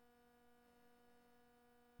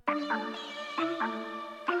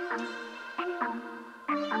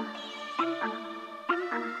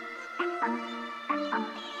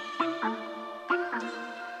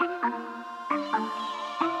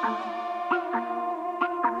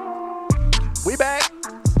We back.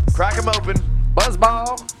 Crack them open.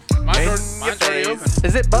 BuzzBall. Mine's already open.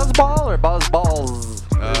 Is it BuzzBall or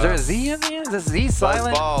BuzzBallz? Is there a Z in there? Is this Z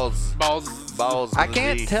silent? BuzzBallz. Balls. I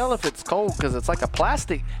can't tell if it's cold because it's like a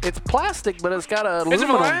plastic. It's plastic, but it's got a aluminum. It's a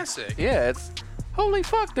plastic. Yeah, it's. Holy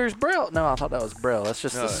fuck, there's Braille. No, I thought that was Braille. That's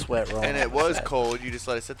just the sweat rolling. And it was cold. You just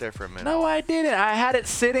let it sit there for a minute. No, I didn't. I had it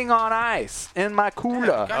sitting on ice in my cooler.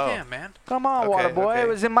 Goddamn, man. Come on, Okay, water boy. okay. It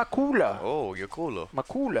was in my cooler. Oh, you're cooler. My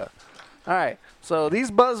cooler. All right. So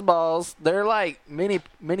these BuzzBallz, they're like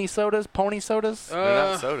mini sodas, pony sodas. They're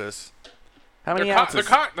not sodas. How many They're ounces?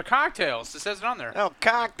 the cocktails. It says it on there. Oh,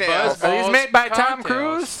 cocktails. Are these made by Tom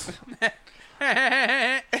Cocktails. Cruise?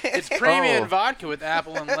 It's premium Oh. vodka with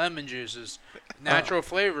apple and lemon juices, natural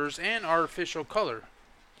flavors, and artificial color.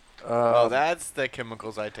 Oh, that's the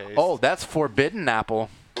chemicals I taste. Oh, that's forbidden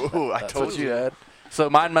apple. Ooh, I That's told what you. you had.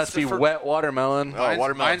 So mine must be the wet watermelon. Oh,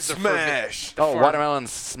 watermelon mine's the smash. Oh, watermelon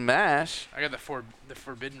smash. I got the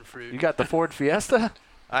forbidden fruit. You got the Ford Fiesta?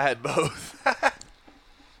 I had both.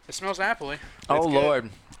 It smells appley. Oh, good. Lord.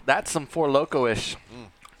 That's some Four Loko-ish.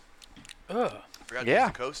 Ugh. Forgot Yeah. to use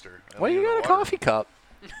a coaster. I Well, don't you need got a water. coffee cup.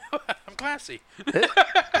 I'm classy.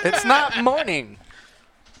 It's not morning.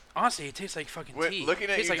 Honestly, it tastes like fucking Wait, tea. looking It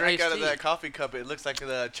at tastes you like drink iced out of tea. that coffee cup, it looks like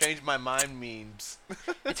the change my mind memes.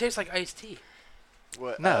 It tastes like iced tea.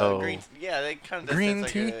 What? No. Green. Yeah, they kind of. Green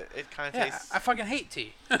like tea? It kind of Yeah, tastes. I fucking hate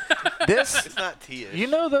tea. This, It's not tea-ish. you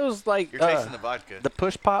know those like You're tasting the vodka. the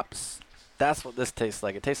push pops? That's what this tastes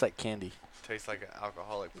like. It tastes like candy. Tastes like an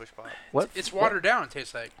alcoholic push pop. What? It's watered down. It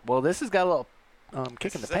tastes like. Well, this has got a little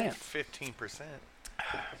kick in the This is pants. 15%.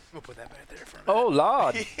 We'll put that back there for a minute. Oh,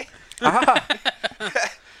 Lord. Ah.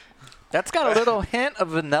 That's got a little hint of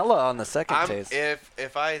vanilla on the 2nd taste.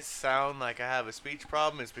 If I sound like I have a speech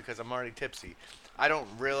problem, it's because I'm already tipsy. I don't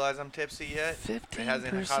realize I'm tipsy yet. 15%. It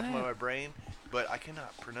hasn't caught in my brain, but I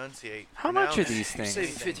cannot pronunciate. How much are pronounce these You things?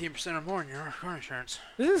 save 15% or more in your car insurance.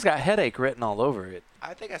 This has got headache written all over it.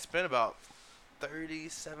 I think I spent about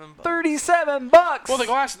 37 bucks. $37.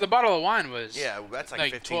 Well, the bottle of wine was. Yeah, that's like,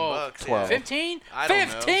 Like 15 12. bucks. 12. Yeah. 15? I don't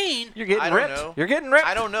know. 15? You're getting I don't ripped. know. You're getting ripped.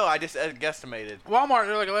 I don't know. I just guesstimated. Walmart,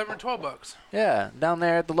 they're like 11 or 12 bucks. Yeah, down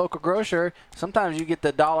there at the local grocer, sometimes you get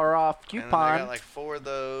the $1 off And then I coupon. got like 4 of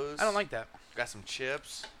those. I don't like that. Got some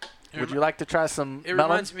chips. Would you like to try some It melon?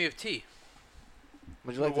 reminds me of tea.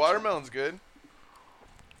 Would you The like watermelon's good.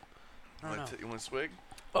 I don't know. You want a swig?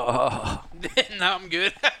 Oh, No, I'm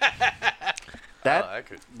good. that I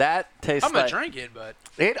could. that tastes I'm going like to drink it, but.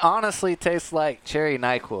 it. Honestly, tastes like cherry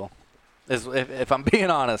NyQuil. If I'm being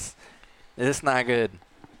honest, it's not good.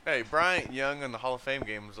 Hey, Bryant Young in the Hall of Fame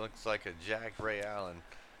games looks like a Jack Ray Allen.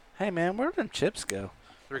 Hey man, where did them chips go?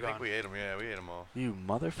 They're I think gone. we ate them. Yeah, we ate them all. You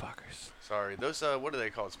motherfuckers! Sorry. Those, what are they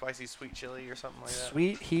called? Spicy sweet chili or something like that?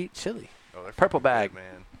 Sweet heat chili. Oh, they're Purple fucking bag.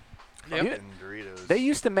 good, man. Yep. Fucking Doritos. They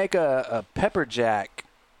used to make a pepper jack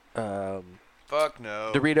Fuck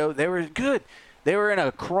no. Dorito. They were good. They were in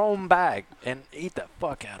a chrome bag and eat the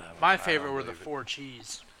fuck out of them. My favorite don't were the believe it. 4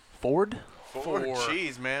 cheese. Ford. Ford Four.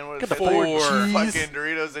 cheese, man. What Get is the that? Ford Four. cheese. Fucking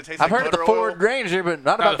Doritos. They taste I've like heard of the motor Ford oil. Ranger, but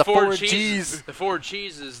not about the Ford cheese. The 4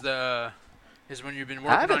 cheese is when you've been I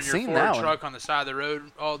working haven't on your seen Ford that one. truck on the side of the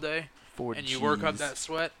road all day, Ford and cheese. you work up that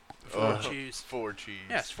sweat. Oh, 4 cheese. Ford cheese.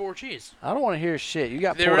 Yeah, it's 4 chease. I don't want to hear shit. You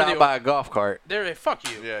got They pulled were out the- by a golf cart. They're fuck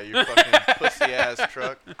you. Yeah, you fucking pussy ass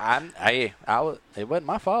truck. It wasn't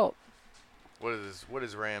my fault. What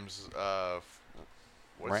is Ram's?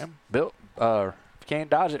 What's, Ram built. If you can't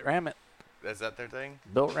dodge it, ram it. Is that their thing?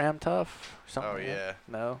 Built Ram tough. Something Oh, like yeah. that.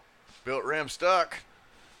 No. Built Ram stuck.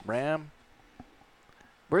 Ram.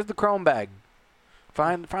 Where's the chrome bag?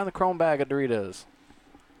 Find the chrome bag of Doritos.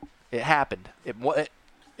 It happened.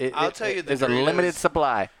 I'll tell you the there's a Doritos- limited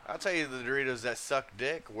supply. I'll tell you the Doritos that suck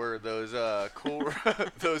dick were those cool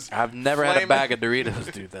those. I've never had a Flamin'- bag of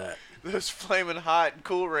Doritos do that. Those flaming hot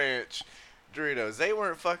Cool Ranch Doritos. They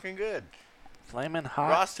weren't fucking good. Flamin' hot.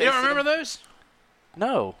 Ross You don't tasted remember them. those?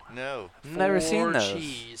 No. No, Never seen 4 those.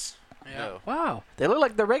 cheese. Yeah. no. Wow. They look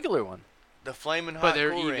like the regular one. The flaming hot But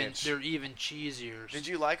they're Cool even Ranch. they're even cheesier. Did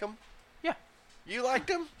you like them? Yeah. You liked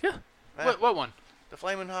them? Yeah. What one? The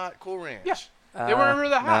flaming hot Cool Ranch. Yeah. They weren't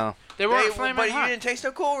really that hot. No. They weren't flaming but hot. you didn't taste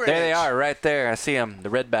no Cool Ranch. There they are, right there. I see them. The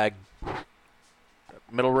red bag.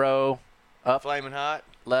 Middle row, up, Flaming hot,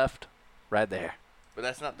 left, right there. but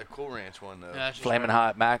that's not the Cool Ranch one though. Yeah, that's just Flamin' right.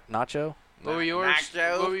 hot mac nacho. What were yours?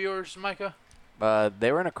 Nacho. What were yours, Mica?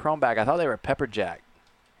 They were in a chrome bag. I thought they were pepper jack.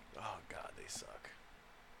 Oh God, they suck.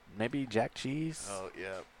 maybe Jack Cheese. Oh yeah.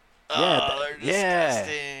 Yeah, Oh, they're yeah.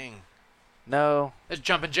 disgusting. No, That's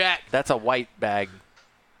Jumpin' Jack. that's a white bag.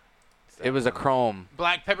 It was a chrome.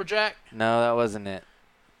 Black Pepper Jack. No, that wasn't it.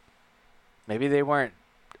 Maybe they weren't.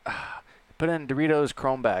 Put in Doritos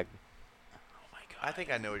chrome bag. Oh my god. I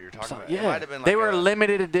think I know what you're talking about. It Yeah, might have been like they were a,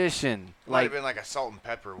 limited edition. might have Like been like a salt and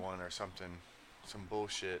pepper one or something. Some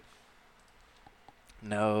bullshit.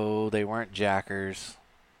 no, they weren't Jackers.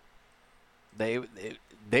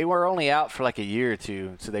 They were only out for like a year or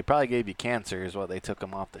two, so they probably gave you cancer is what they took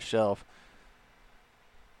them off the shelf.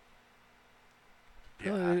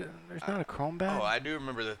 Yeah. Really? There's not a chrome bag? Oh, I do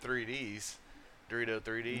remember the 3Ds. Dorito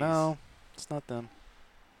 3Ds. No, it's not them.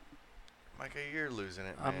 Micah, you're losing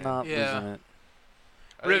it, man. I'm not Yeah. losing it.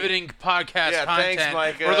 I think Riveting podcast Yeah, content. thanks,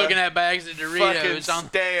 Micah. We're looking at bags of Fucking Doritos on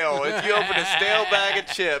stale. If you open a stale bag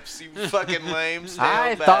of chips, you fucking lame stale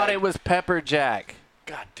I bag. thought it was Pepper Jack.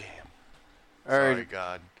 God damn. Or Sorry,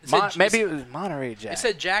 God. It said- Maybe it was Monterey Jack. It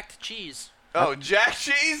said jacked cheese. Oh, Jack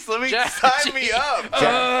Cheese? Let me Jack sign me cheese. up. Jack-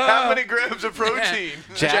 How many grams of protein?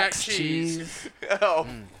 Jack's Jack cheese. Oh,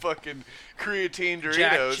 fucking creatine Doritos.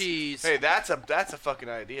 Jack cheese. Hey, that's a fucking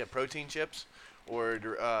idea. Protein chips, or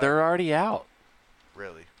They're already out.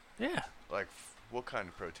 really Yeah. like what kind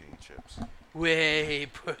of protein chips? Way.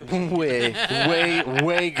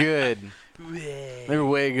 way good. They're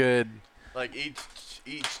way good. Like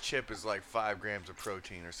each chip is like 5 grams of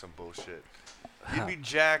protein or some bullshit. You'd be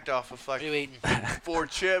jacked off of What are you fucking eating? 4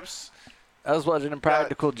 chips. I was watching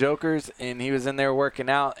Impractical Jokers, and he was in there working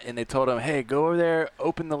out, and they told him, hey, go over there,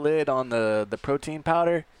 open the lid on the protein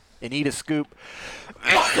powder, and eat a scoop.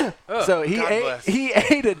 So he God ate, bless. he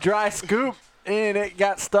ate a dry scoop, and it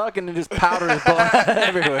got stuck, and it just powdered his blood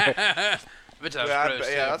everywhere. But that was Yeah, gross,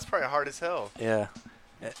 too. that's probably hard as hell. Yeah.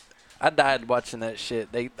 I died watching that shit.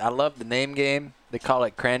 I love the name game. They call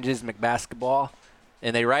it Cranges McBasketball.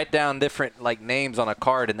 And they write down different like names on a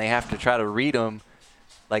card, and they have to try to read them,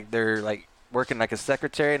 like they're like working like a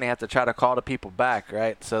secretary, and they have to try to call the people back,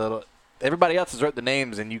 right? So everybody else has wrote the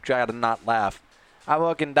names, and you try to not laugh. I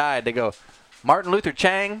fucking died. They go, Martin Luther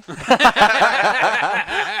Chang.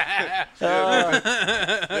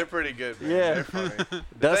 They're pretty good, man. Yeah. They're funny. The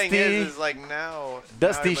Dusty, thing is like now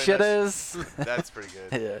Dusty everybody knows- Shittas. That's pretty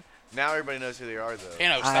good. Yeah. Now everybody knows who they are, though.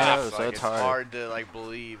 Can't I stop. know, It's so like, it's hard. to like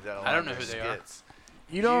believe that. A lot I don't of know their who they are. skits.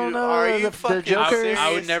 You don't know are you the fucking Jokers? serious?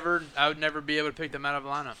 I would never be able to pick them out of a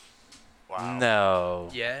lineup. Wow. No.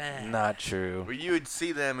 Yeah. Not true. But you would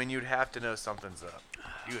see them and you'd have to know something's up.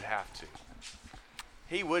 You would have to.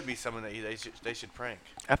 He would be someone that they should prank.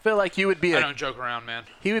 I feel like you would be I a. don't joke around, man.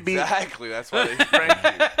 He would be. Exactly. That's why they prank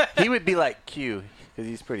you. He would be like Q, because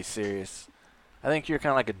he's pretty serious. I think you're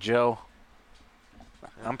kind of like a Joe.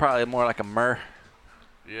 I'm probably more like a Murr.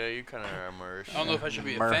 Yeah, you kind of are immersed. I don't know if I should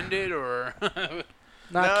be Murph. offended or.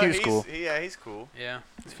 Not Q's cool. He's cool. Yeah.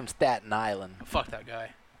 He's from Staten Island. Fuck that guy.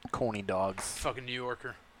 Corny dogs. Fucking New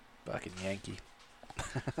Yorker. Fucking Yankee.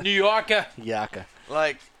 New Yorker. Yaka.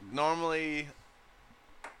 Like normally,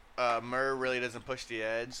 Murr really doesn't push the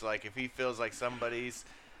edge. Like if he feels like somebody's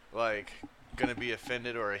like gonna be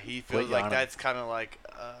offended, or he feels Wait, like Yana. that's kind of like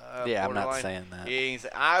Yeah, I'm not borderline, saying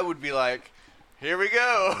that. I would be like, here we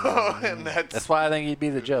go, and That's why I think he'd be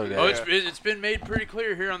the Joe guy. Oh, Yeah. it's been made pretty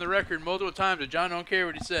clear here on the record multiple times that John don't care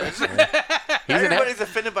what he says. He's an everybody's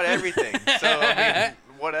offended by everything. So I mean,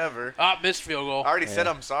 whatever. Missed field goal. I already said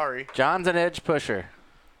Yeah. I'm sorry. John's an edge pusher.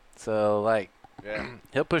 So, like, Yeah.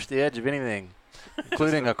 he'll push the edge of anything,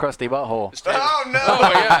 including a crusty butthole. His tail- Oh no! Oh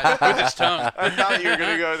my God! With his tongue. I thought you were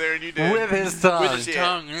gonna go there, and you did. With his tongue. With his Shit.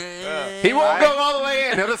 tongue. He won't go all the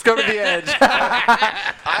way in. He'll just go to the edge.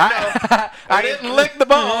 I I didn't lick the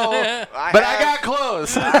butthole, but I got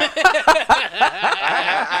close. I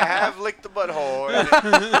have licked the butthole.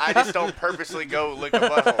 I just don't purposely go lick a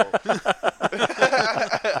butthole.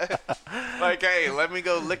 Like, hey, let me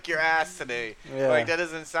go lick your ass today. Yeah. Like that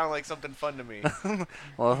doesn't sound like something fun to me.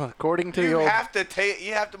 Well, according to You your have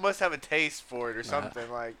to must have a taste for it or something.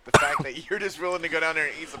 Like the fact that you're just willing to go down there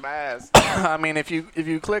and eat some ass. I mean, if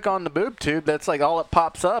you click on the boob tube, that's like all it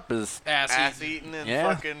pops up is. Ass eating and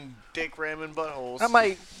Yeah. fucking dick ramming buttholes. I'm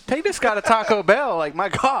like, take this guy to Taco Bell. Like, my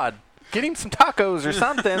God, get him some tacos or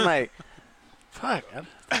something. Like, fuck.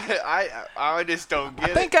 I just don't get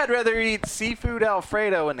I think I'd rather eat seafood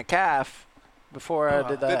Alfredo in the calf before I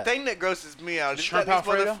did The that. thing that grosses me out is Shrimp you got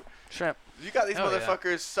these Alfredo? Shrimp. You got these Oh, yeah.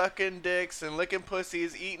 motherfuckers sucking dicks and licking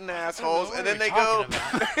pussies, eating assholes, what and are then we they go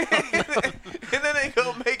talking and then they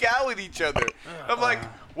go make out with each other. I'm like,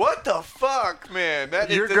 what the fuck, man?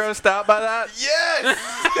 You're grossed out by that? Yes.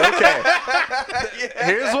 Okay. Yeah.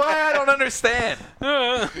 Here's why I don't understand.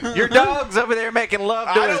 Your dog's over there making love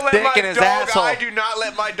to I his don't let dick my and his dog. asshole. I do not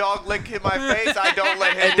let my dog lick in my face. I don't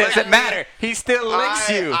let him. It doesn't lick matter. Me. He still licks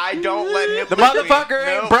you. I don't let him. The lick motherfucker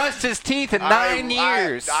me. ain't Nope. brushed his teeth in 9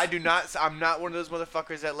 years. I do not. I'm not one of those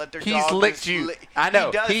motherfuckers that let their He's dog. licked you. I know.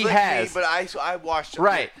 He does He lick has. me, but I washed him.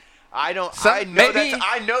 Right. I don't.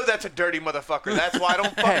 I know that's a dirty motherfucker. That's why I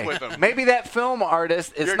don't fuck with him. Maybe that film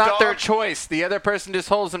artist, it's Your not their dog- choice. The other person just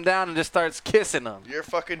holds him down and just starts kissing him. Your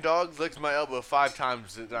fucking dog licks my elbow 5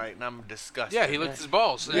 times tonight, and I'm disgusted. Yeah, he licked his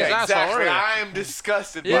balls. And Yeah, his exactly. asshole earlier. I am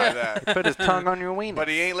disgusted by Yeah. that. Put his tongue on your wiener. But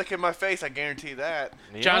he ain't licking my face. I guarantee that.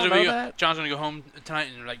 John's gonna go home tonight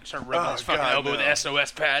and like start rubbing his fucking elbow with the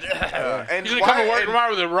SOS pad. And He's gonna come to work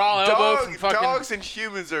tomorrow with a raw elbow from fucking. Dogs and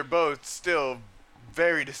humans are both still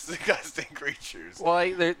very disgusting creatures. Well,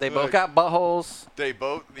 they both got buttholes. They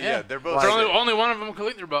both, Yeah. they're both. But only one of them can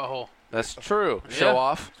lick their butthole. That's true. Show Yeah.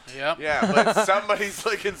 off. Yep. Yeah, but somebody's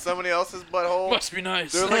licking somebody else's butthole. Must be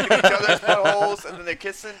nice. They're licking each other's buttholes, and then they're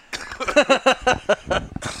kissing.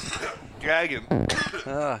 Gagging.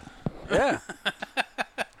 Yeah.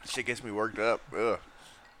 Shit gets me worked up. Ugh.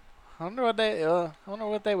 I wonder what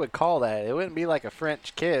they would call that. It wouldn't be like a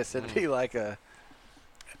French kiss. It'd be like a.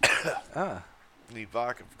 Need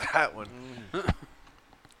vodka for that one.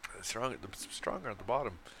 Stronger at the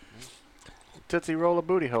bottom. Tootsie roll a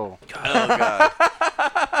booty hole. Oh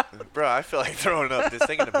god, bro, I feel like throwing up just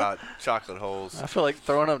thinking about chocolate holes. I feel like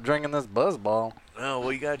throwing up drinking this BuzzBallz. Oh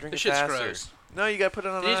well, you gotta drink This it shit's faster. gross. No, you gotta put it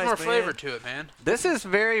on It needs ice, more man. flavor to it, man. This is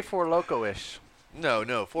very Four Loko-ish.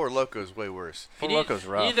 No, Four Locos way worse. Four You need- Locos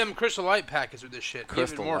You rough. need them Crystal Light packets with this shit. Give it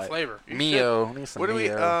Crystal more Light. flavor. Mio. Need some What do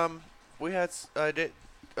Mio. we had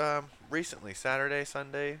recently Saturday,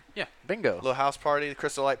 Sunday, Bingo. little house party, the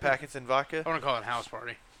Crystal Light packets and vodka. I want to call it a house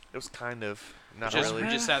party. It was kind of not Just, really. We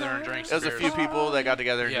just sat there and drank It some was a beers. few people that got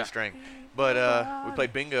together and Yeah. just drank. But we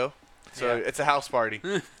played bingo, so Yeah. it's a house party.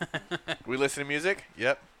 We listen to music.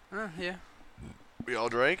 Yep. Yeah. We all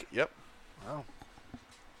drank. Yep. Oh.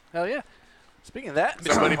 Hell yeah. Speaking of that,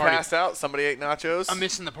 Somebody Party. passed out. Somebody ate nachos. I'm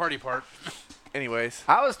missing the party part. Anyways,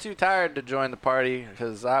 I was too tired to join the party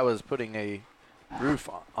because I was putting a roof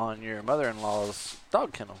on your mother-in-law's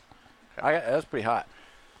dog kennel. It was pretty hot.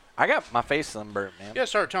 I got my face sunburnt, man. You gotta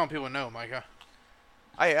start telling people no, Micah.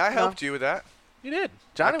 I helped you with that. You did.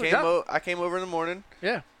 I came over in the morning,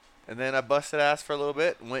 Yeah. and then I busted ass for a little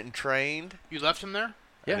bit, went and trained. You left him there?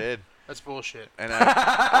 Yeah. I did. That's bullshit. And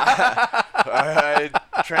I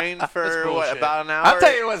trained for That's bullshit. about an hour. I'll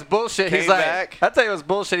tell you what's bullshit. Came He's like, back. I'll tell you what's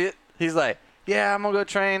bullshit. He's like, yeah, I'm going to go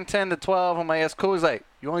train 10 to 12. I'm like, that's cool. He's like,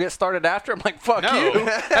 you want to get started after? I'm like, fuck No. you.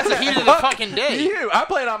 That's the heat of the fucking day. You. I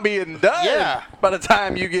plan on being done Yeah. by the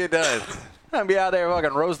time you get done. I'm going to be out there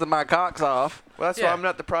fucking roasting my cocks off. Well, that's Yeah. why I'm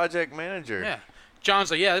not the project manager. Yeah.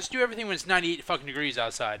 John's like, yeah, let's do everything when it's 98 fucking degrees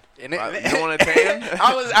outside. And You want a tan?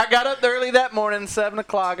 I got up early that morning, 7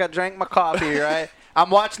 o'clock. I drank my coffee, right?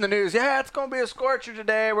 I'm watching the news. Yeah, it's going to be a scorcher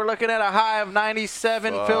today. We're looking at a high of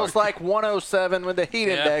 97. Fuck. Feels like 107 with the heat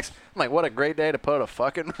Yeah. index. I'm like, what a great day to put a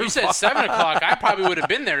fucking roof You said on. 7 o'clock. I probably would have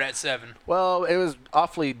been there at 7. Well, it was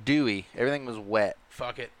awfully dewy. Everything was wet.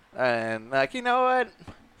 Fuck it. And, like, you know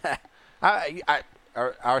what?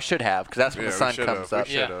 I should have, because that's when the sun comes up.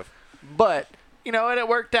 We should Yeah. have. But, you know what? It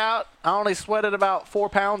worked out. I only sweated about 4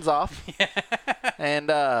 pounds off. And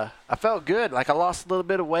I felt good. Like, I lost a little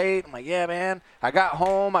bit of weight. I'm like, yeah, man. I got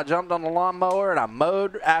home. I jumped on the lawnmower, and I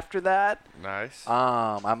mowed after that. Nice.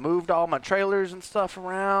 I moved all my trailers and stuff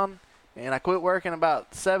around. And I quit working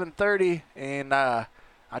about 7:30. And I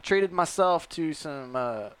treated myself to some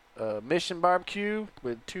Mission barbecue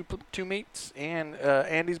with two meats and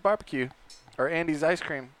Andy's barbecue. Or Andy's ice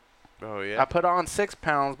cream. Oh, yeah. I put on 6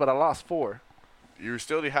 pounds, but I lost 4. You were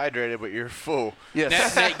still dehydrated, but you're full.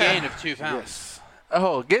 Yes. Net gain of 2 pounds. Yes.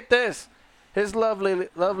 Oh, get this. His lovely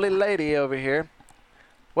lady over here.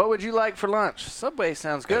 What would you like for lunch? Subway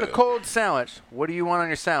sounds good. A cold sandwich. What do you want on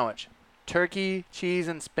your sandwich? Turkey, cheese,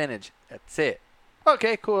 and spinach. That's it.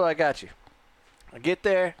 Okay, cool. I got you. I get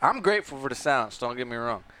there. I'm grateful for the sandwich. Don't get me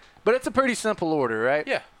wrong. But it's a pretty simple order, right?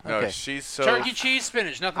 Yeah. No, Okay. she's so. Turkey, cheese,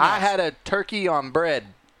 spinach, nothing else. I had a turkey on bread.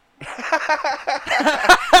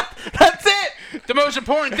 That's it. The most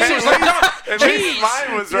important thing was At least cheese.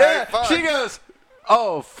 mine was Yeah. right. Fuck. She goes,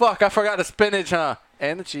 oh, fuck. I forgot the spinach, huh?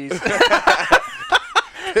 And the cheese.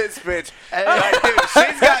 this bitch. Like, dude,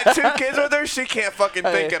 she's got 2 kids with her. She can't fucking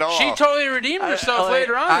think at all. She totally redeemed herself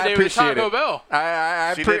later on today with Taco Bell.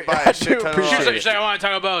 She did buy a shit ton of She was like, I want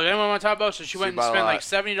Taco Bell. Anyone want Taco Bell? So she went and spent like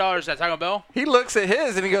 $70 at Taco Bell. He looks at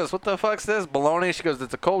his and he goes, "What the fuck's this? Bologna?" She goes,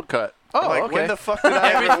 "It's a cold cut." Oh, like, okay. when the fuck did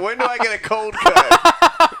I ever, when do I get a cold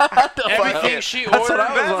cut? Everything she That's what ordered,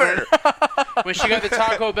 I was wondering. when she got the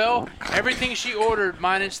Taco Bell, everything she ordered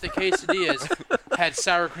minus the quesadillas had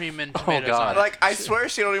sour cream and tomatoes on it. Like, I swear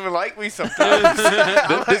she don't even like me sometimes.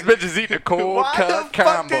 This bitch is eating a cold Why cut the fuck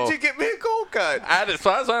combo. did you get me a cold cut? So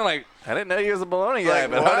I was like, I didn't know you was a bologna guy,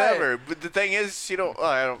 Like, but whatever. But the thing is, she don't.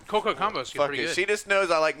 I don't. Cold cut combos get Fuck pretty it. good. She just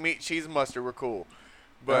knows I like meat, cheese, and mustard. We're cool.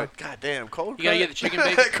 But goddamn, cold cut. You gotta get the chicken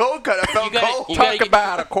bacon. Cold cut. I felt cold. You gotta Talk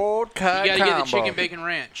about a cold cut You gotta combo. get the chicken bacon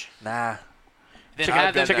ranch. Nah. Then Chicken-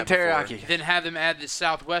 have them, chicken teriyaki. Then have them add the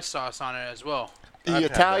Southwest sauce on it as well. The I've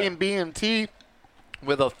had Italian BMT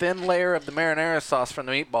with a thin layer of the marinara sauce from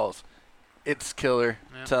the meatballs. It's killer.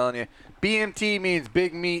 Yeah. I'm telling you. BMT means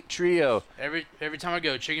Big Meat Trio. Every time I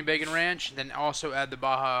go, chicken bacon ranch. Then also add the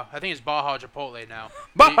Baja. I think it's Baja Chipotle now.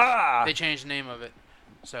 Baja! They changed the name of it.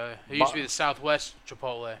 So it used to be the Southwest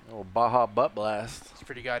Chipotle. Oh, Baja Butt Blast. It's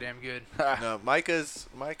pretty goddamn good. No, Mica's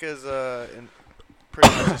pretty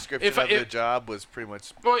much description of the job was pretty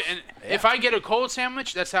much. Boy, and if I get a cold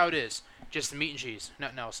sandwich, that's how it is. Just the meat and cheese,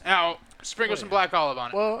 nothing else. Now sprinkle some black olive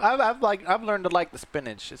on it. Well, I've learned to like the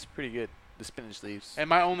spinach. It's pretty good. The spinach leaves. And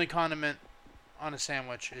my only condiment on a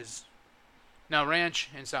sandwich is now ranch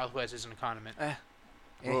and Southwest isn't a condiment.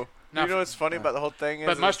 Well, Not you know what's funny about the whole thing is.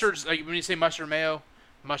 But mustard's like when you say mustard mayo,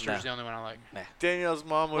 mustard's No. the only one I like. Danielle's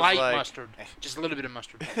mom was Light like, mustard, just a little bit of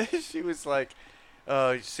mustard. she was like,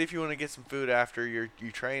 see if you want to get some food after you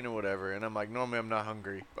train or whatever. And I'm like, normally I'm not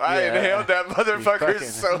hungry. I Yeah. inhaled that motherfucker fucking-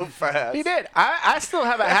 so fast. He did. I still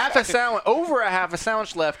have a half a sandwich, over a half a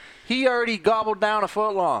sandwich left. He already gobbled down a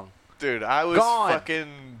foot long. Dude, I was Gone.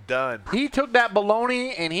 fucking done. He took that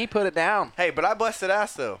bologna and he put it down. Hey, but I busted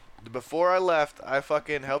ass though. Before I left, I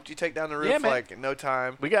fucking helped you take down the roof Yeah, man. like in no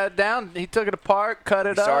time. We got it down. He took it apart, cut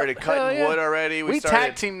it We up. started cutting Hell yeah. wood already. We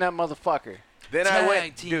tag teamed that motherfucker. Then I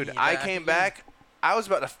went, Tag dude, team I back came again. back. I was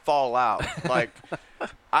about to fall out. Like,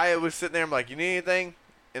 I was sitting there. I'm like, you need anything?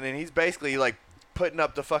 And then he's basically like putting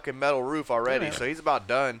up the fucking metal roof already. Yeah. So he's about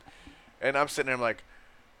done. And I'm sitting there. I'm like,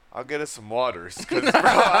 I'll get us some waters. Because, bro,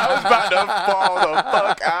 I was about to fall the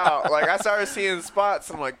fuck out. Like, I started seeing spots.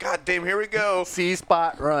 I'm like, God damn, here we go.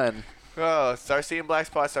 C-spot run. Oh, started seeing black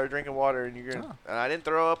spots. Started drinking water. And you're gonna. And I didn't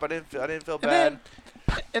throw up. I didn't feel bad.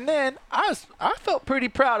 And then I felt pretty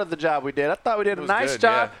proud of the job we did. I thought we did It a was nice good,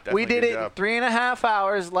 job. yeah, We definitely did good it job. in 3.5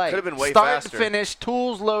 hours. Like Could've been way start faster. to finish,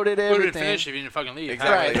 tools loaded, Would have everything. been finished if you didn't fucking leave.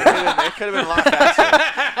 Exactly. Right. It could have been a lot faster.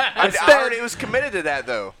 I already was committed to that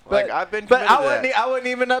though. But, Like I've been but committed to that. I wasn't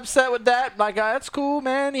even upset with that. Like, that's cool,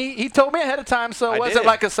 man. He told me ahead of time, so I it wasn't did.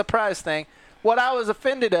 like a surprise thing. What I was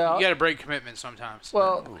offended at. You got to break commitment sometimes.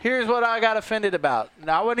 Well, here's what I got offended about.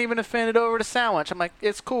 Now, I wasn't even offended over the sandwich. I'm like,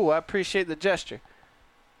 it's cool. I appreciate the gesture.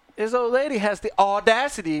 This old lady has the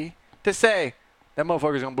audacity to say, that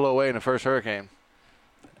motherfucker's going to blow away in the first hurricane.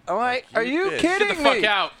 I'm like, are you bitch. kidding Get the me? fuck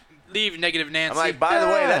out. Leave, negative Nancy. I'm like, by the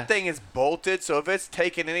way, Yeah. that thing is bolted, so if it's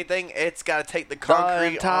taking anything, it's got to take the concrete on the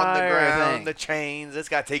entire ground, thing. the chains. It's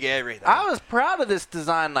got to take everything. I was proud of this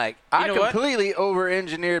design. Like, I know what? completely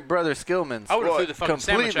over-engineered Brother Skillman's. I would have What? threw the fucking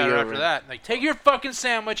sandwich at Completely her over. after that. Like, take your fucking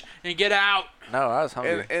sandwich and get out. No, I was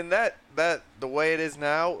hungry. and that the way it is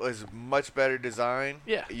now is much better design.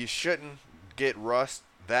 Yeah. You shouldn't get rust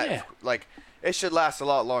that Yeah. like. It should last a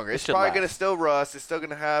lot longer. It's should probably last. going to still rust. It's still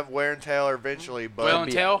going to have wear and tear eventually, but Well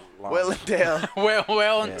and tail. well and tail.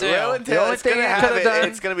 Well and Yeah. tail. Well and The tail. only It's going thing to it have could've it. done-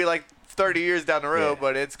 It's going to be like 30 years down the road, Yeah.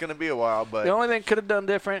 but it's going to be a while. But The only thing could have done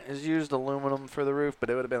different is used aluminum for the roof,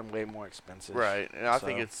 but it would have been way more expensive. right, and I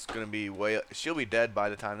think So- it's going to be way. She'll be dead by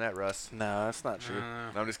the time that rusts. No, that's not true.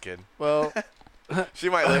 No, I'm just kidding. Well, She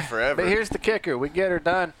might live forever. but here's the kicker. We get her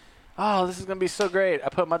done. Oh, this is going to be so great. I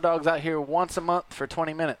put my dogs out here once a month for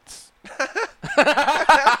 20 minutes.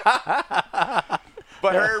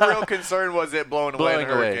 But her real concern was it blowing away in a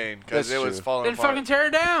Blowing away. hurricane because That's it was true. falling Then apart. fucking tear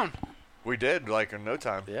it down. We did, like, in no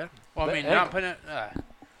time. Yeah. Well, I But mean, hey, not putting it.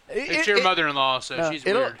 It's your mother-in-law, so no, she's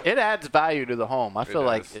it'll- weird. It adds value to the home. I feel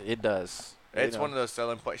like does. it does. You It's know. one of those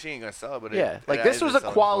selling points. She ain't going to sell it, but Yeah, it like this is was a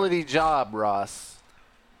selling quality job, Ross.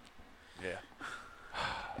 point. Yeah.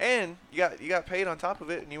 And you got paid on top of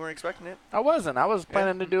it, and you weren't expecting it. I wasn't. I was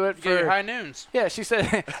planning to do it You get your for. high noons. Yeah, she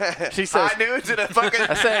said. She says. I knew it's in a fucking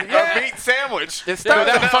I said, a yeah. meat sandwich. It Yeah,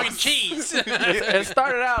 started, without fucking cheese. it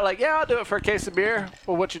started out like, yeah, I'll do it for a case of beer.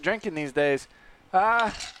 Well, what you drinking these days?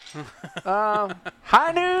 High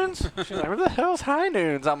noons. She's like, what the hell's high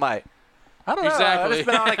noons? I'm like, I don't know. Exactly. I've just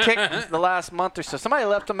been on a kick the last month or so. Somebody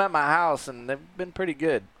left them at my house, and they've been pretty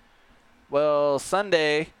good. Well,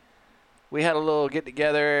 Sunday, we had a little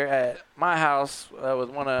get-together at my house with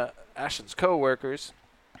one of Ashton's coworkers,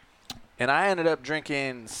 and I ended up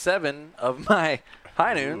drinking 7 of my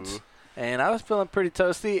High Noons, and I was feeling pretty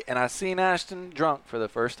toasty, and I seen Ashton drunk for the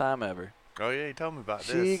first time ever. Oh, yeah, you told me about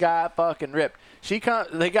this. She got fucking ripped. They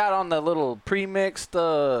got on the little pre-mixed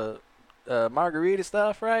margarita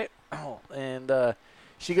stuff, right? Oh, and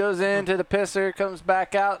she goes into the pisser, comes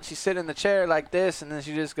back out. She's sitting in the chair like this, and then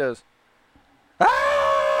she just goes, "Ah!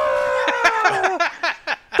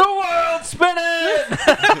 The world's spinning!"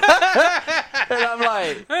 And I'm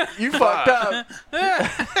like, "You fucked up."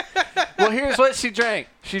 Well, here's what she drank.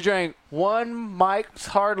 She drank 1 Mike's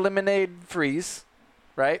Hard Lemonade Freeze,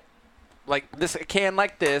 right? Like this, a can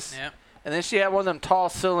like this. Yep. And then she had one of them tall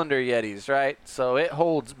cylinder Yetis, right? So it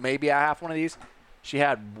holds maybe a half one of these. She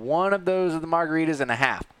had 1 of those of the margaritas and a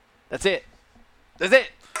half. That's it. That's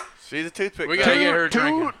it. She's a toothpick. We gotta get her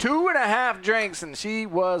drinking. 2.5 drinks, and she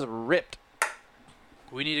was ripped.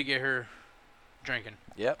 We need to get her drinking.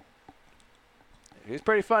 Yep. It was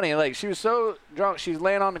pretty funny. Like, she was so drunk, she was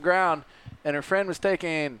laying on the ground, and her friend was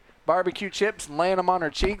taking barbecue chips and laying them on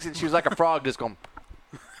her cheeks, and she was like a frog just going.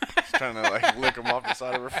 She's trying to, like, lick them off the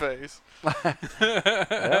side of her face.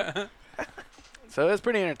 Yep. So it was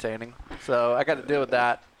pretty entertaining. So I got to deal with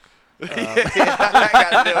that. I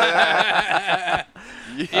got to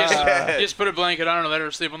do that. Just put a blanket on her and let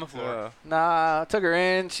her sleep on the floor. Nah, I took her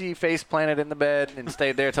in. She face planted in the bed and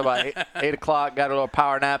stayed there till about 8 o'clock. Got a little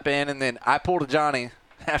power nap in, and then I pulled a Johnny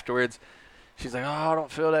afterwards. She's like, "Oh, I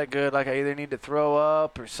don't feel that good. Like I either need to throw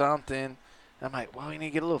up or something." And I'm like, "Well, you need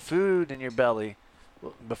to get a little food in your belly."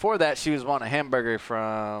 Well, before that, she was wanting a hamburger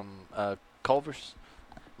from Culver's.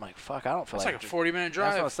 I'm like, "Fuck, I don't feel It's like like a 40-minute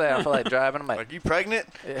drive. That's what I say. I feel like driving. I'm like, Like, you pregnant?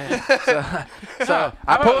 yeah. So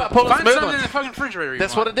I pulled a Find smooth something one. in the fucking refrigerator.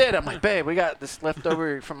 That's what it did. I'm like, "Babe, we got this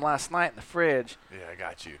leftover from last night in the fridge." Yeah, I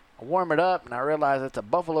got you. I warm it up, and I realize it's a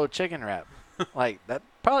buffalo chicken wrap. Like, that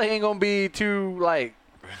probably ain't going to be too, like,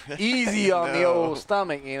 easy on the old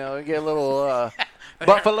stomach, you know. You get a little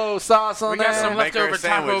buffalo sauce on We there. got some Make her a leftover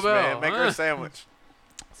Taco sandwich, Bell, man. Make her huh? a sandwich.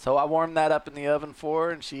 So I warmed that up in the oven for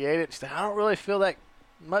her, and she ate it. She said, "I don't really feel that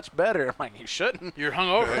much better." I'm like, "You shouldn't." You're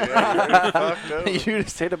hungover. Yeah, you're already fucked up. You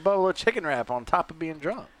just ate a buffalo chicken wrap on top of being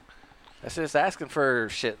drunk. That's just asking for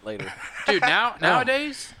shit later. Dude,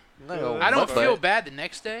 nowadays, No, I don't but feel bad the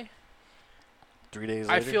next day. 3 days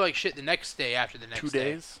I later. feel like shit the next day after the next 2 day.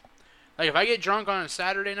 days. Like, if I get drunk on a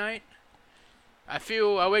Saturday night, I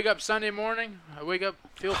wake up Sunday morning,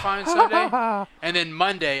 feel fine Sunday, and then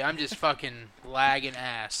Monday, I'm just fucking lagging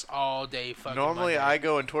ass all day fucking Normally, Monday. I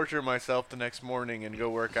go and torture myself the next morning and go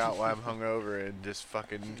work out while I'm hungover and just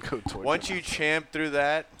fucking. Once you champ through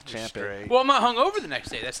that, Champ it. straight. Well, I'm not hungover the next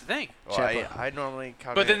day. That's the thing. Well, I normally.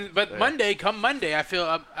 But Monday, come Monday, I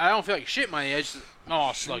don't feel like shit Monday. I just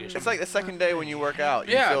all sluggish. It's like the second day when you work out.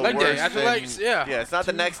 You Yeah, feel leg day. worse I feel than- like- yeah. Yeah, it's not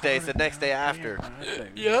the next day. It's the next day after.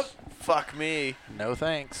 Yep. Fuck me. No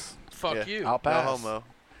thanks. Fuck Yeah. you. I'll pass. No homo.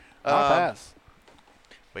 I'll pass.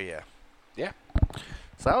 But yeah.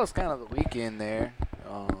 So that was kind of the weekend there.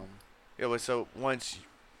 Yeah, but so once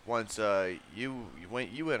you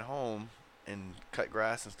went home and cut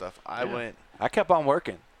grass and stuff, I kept on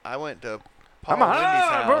working. I went to Paul I'm a and Wendy's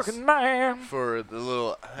house hard-working man. for the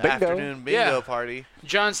little Bingo. afternoon bingo Yeah. party.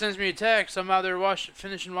 John sends me a text. I'm out there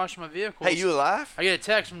finishing washing my vehicle. Hey, you alive? I get a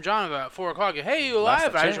text from John about 4 o'clock. Hey, you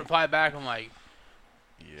alive? the I just chain. reply back. I'm like,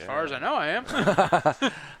 Yeah. as far as I know, I am. I'm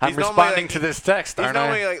He's normally responding like- to this text, He's aren't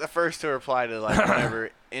normally I? like the first to reply to like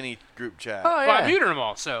whenever any group chat. Oh, Well, yeah. I muted them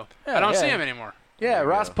all, so Yeah, I don't see yeah. him anymore. Yeah, There you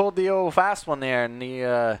Ross go. pulled the old fast one there, and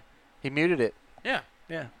he muted it. Yeah.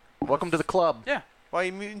 Yeah. Welcome to the club. Why are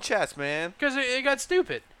you muting chats, man? Because it got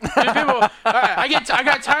stupid. Dude, people, I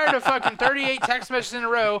got tired of fucking 38 text messages in a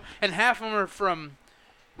row, and half of them are from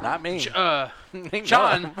Not me.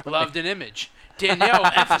 John loved an image. Danielle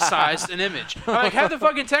emphasized an image. I'm like, have the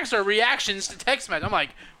fucking text are reactions to text message. I'm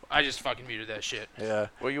like, I just fucking muted that shit. Yeah.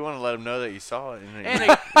 Well, you want to let them know that you saw it and And you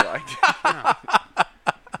liked it.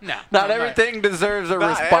 No. Not I'm everything deserves a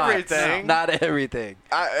Not response. everything. Not everything.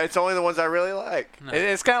 It's only the ones I really like. No.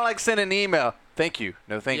 It's kind of like sending an email. Thank you.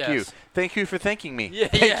 No, thank you. Yes. Thank you for thanking me. Yeah,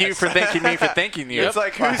 Thank you yes. for thanking me for thanking you. It's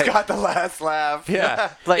like, who's got the last laugh?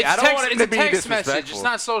 Yeah. Like, It's I don't text, want it it's to a be text message. disrespectful. It's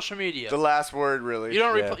not social media. The last word, really. You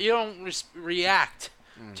don't Yeah. you don't react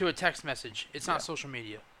to a text message. It's not social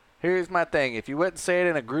media. Here's my thing. If you wouldn't say it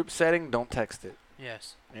in a group setting, don't text it.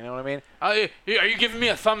 Yes. You know what I mean? Are you giving me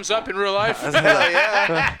a thumbs up in real life?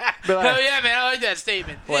 Yeah. Be like, Hell yeah, man! I like that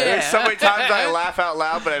statement. What? Yeah. There's so many times I laugh out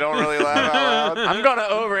loud, but I don't really laugh out loud. I'm gonna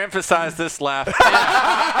overemphasize this laugh. And,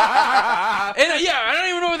 I don't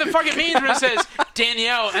even know what the fuck it means when it says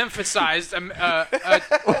Danielle emphasized a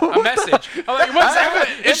message. I'm like, what's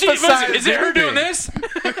that? Is it her doing this?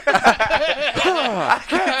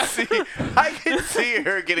 I can see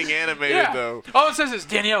her getting animated though. All it says is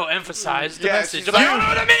Danielle emphasized the Yeah, message. she's I'm like, I like,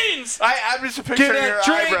 don't know what it means. I'm just Get picturing a her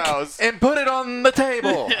drink eyebrows. and put it on the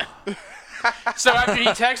table. So after he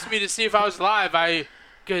texted me to see if I was live,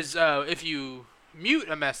 because if you mute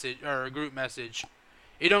a message or a group message,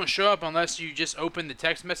 it don't show up unless you just open the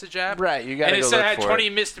text message app. Right, you gotta And it go said look I had for 20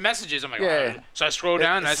 it. missed messages. I'm like, Yeah. oh. So I scroll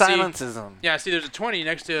down and I silences them. see. Yeah, I see there's a 20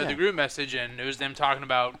 next to the group message, and it was them talking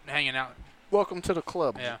about hanging out. Welcome to the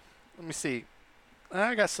club. Yeah. Let me see.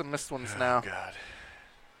 I got some missed ones now. Oh God.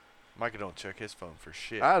 Micah don't check his phone for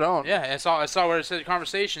shit. I don't. Yeah, I saw where it said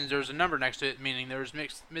conversations. There was a number next to it, meaning there was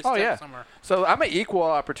missed Oh, text yeah. somewhere. So I'm an equal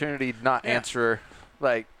opportunity not Yeah. answerer.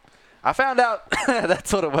 Like, I found out.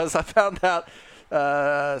 That's what it was. I found out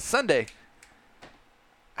Sunday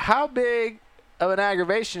how big of an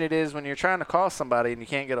aggravation it is when you're trying to call somebody and you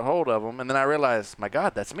can't get a hold of them. And then I realized, my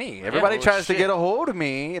God, that's me. Everybody Oh, tries to shit. get a hold of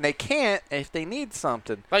me, and they can't if they need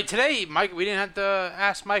something. Like today, Mike, we didn't have to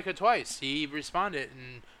ask Micah twice. He responded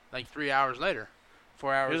in like 3 hours later,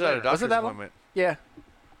 4 He hours was at a later. doctor's that long? appointment. Yeah.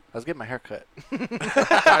 I was getting my hair cut.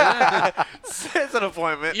 It's an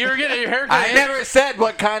appointment. You were getting your haircut. I never said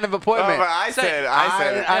what kind of Oh, appointment. but I said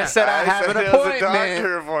I said I have an it was a appointment.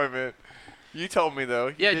 doctor appointment. You told me though.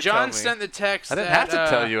 Yeah, You did John tell me. sent the text. I didn't that, have to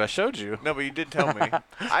tell you. I showed you. No, but you did tell me.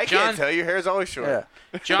 I John- can't tell. Your hair's always short.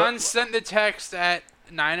 Yeah. John sent the text at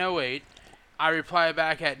 9:08. I replied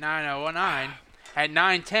back at 9:09. At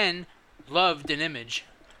 9:10, loved an image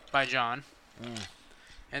by John.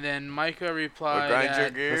 And then Micah replied grind your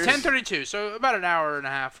at gears? 10:32. So about an hour and a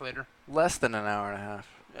half later. Less than an hour and a half.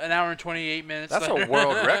 An hour and 28 minutes. That's later. a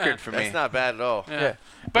world record for me. That's not bad at all. Yeah.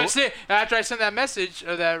 But see, after I sent that message,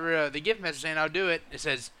 or that the gift message saying I'll do it, it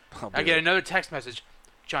says I get another text message.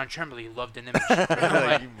 John Tremblay loved an image. I'm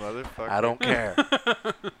like, You motherfucker. I don't care.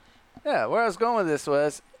 Yeah, where I was going with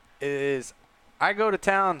this is I go to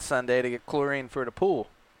town Sunday to get chlorine for the pool.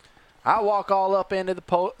 I walk all up into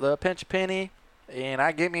the pinch a penny, and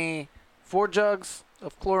I get me 4 jugs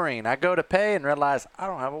of chlorine. I go to pay and realize I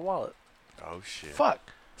don't have a wallet. Oh shit. Fuck.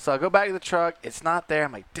 So I go back to the truck. It's not there.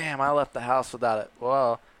 I'm like, damn, I left the house without it.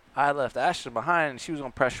 Well, I left Ashton behind, and she was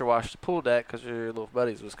going to pressure wash the pool deck because her little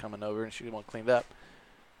buddies was coming over, and she was going to clean it up.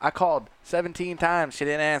 I called 17 times. She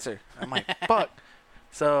didn't answer. I'm like, fuck.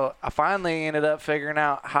 So I finally ended up figuring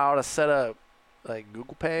out how to set up like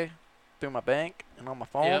Google Pay through my bank and on my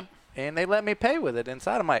phone, Yep. and they let me pay with it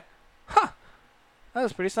inside. I'm like, huh, that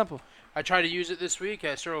was pretty simple. I tried to use it this week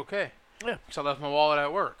at Circle K. Yeah. Because I left my wallet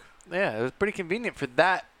at work. Yeah, it was pretty convenient for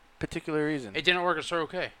that particular reason. It didn't work at Circle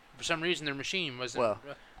K. For some reason, their machine wasn't. Well,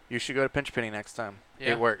 You should go to Pinch Penny next time.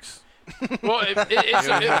 Yeah. It works. Well, You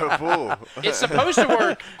don't have a pool. it's supposed to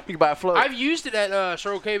work. You can buy a float. I've used it at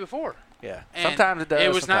Circle K before. Yeah. And Sometimes it does. It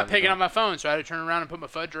was not sometimes it picking don't. up my phone, so I had to turn around and put my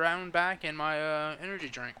fudge around back and my energy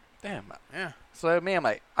drink. Damn. Yeah. So me, I'm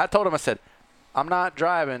like, I told him, I said, I'm not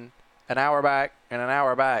driving an hour back and an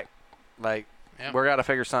hour back. Like, Yep. we're got to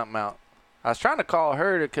figure something out. I was trying to call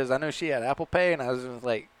her because I knew she had Apple Pay, and I was just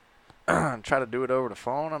like, try to do it over the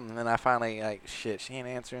phone. And then I finally, like, shit, she ain't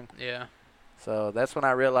answering. Yeah. So that's when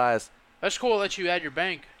I realized, That's cool. Let you add your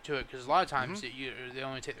bank to it because a lot of times Mm-hmm. they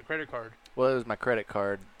only take the credit card. well, it was my credit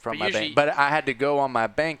card from But my usually- bank. But I had to go on my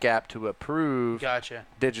bank app to approve Gotcha.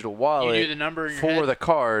 digital You wallet knew the number in your for head? the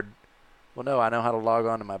card. Well, no, I know how to log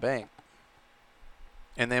on to my bank.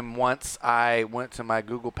 And then once I went to my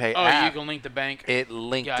Google Pay Oh, app, you can link the bank. it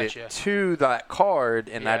linked Gotcha. it to that card,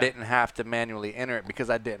 and I Yeah. didn't have to manually enter it because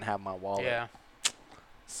I didn't have my wallet. Yeah.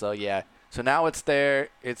 So, yeah. So now it's there.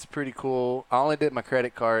 It's pretty cool. I only did my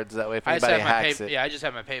credit cards. That way if I just anybody have my hacks it. Yeah, I just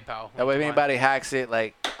have my PayPal. That way if linked to mine. anybody hacks it,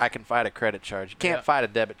 like, I can fight a credit charge. You can't Yeah. fight a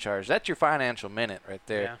debit charge. That's your financial minute right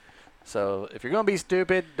there. Yeah. So if you're going to be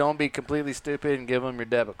stupid, don't be completely stupid and give them your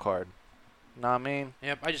debit card. Know what I mean?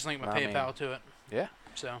 Yep. I just linked my I mean, PayPal to it. Yeah.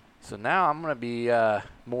 So So now I'm going to be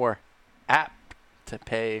more apt to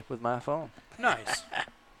pay with my phone. nice.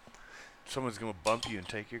 Someone's gonna bump you and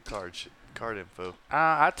take your card info.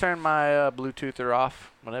 I turn my Bluetoother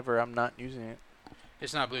off whenever I'm not using it.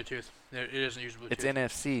 It's not Bluetooth. It doesn't use Bluetooth. It's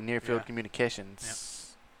NFC, near field Yeah.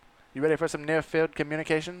 communications. You ready for some near field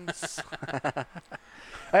communications?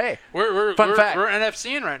 Hey, We're Fun fact. We're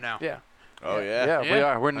NFCing right now. yeah. Oh, yeah. Yeah, we Yeah.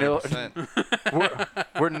 are. We're, 100%.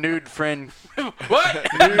 we're nude friend. What?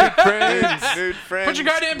 Nude friends. Nude friend. Put your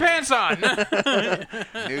goddamn pants on.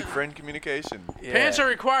 Nude friend communication. Yeah. Pants are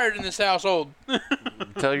required in this household.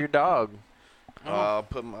 Tell your dog. I'll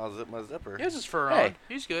zip my zipper. He has his fur Hey. on.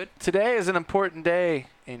 He's good. Today is an important day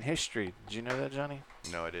in history. Did you know that, Johnny?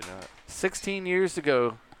 No, I did not. 16 years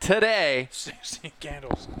ago, today, 16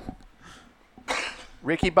 candles.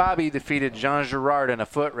 Ricky Bobby defeated Jean Girard in a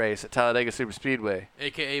foot race at Talladega Superspeedway.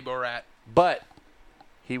 A.K.A. Borat. But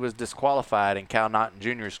he was disqualified, and Cal Naughton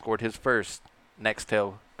Jr. scored his first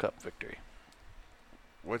Nextel Cup victory.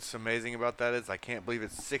 What's amazing about that is I can't believe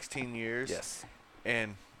it's 16 years. Yes.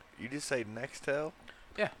 And you just say Nextel?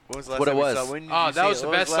 Yeah. When was the last What it time you was. saw? When did Oh, you that see was it? the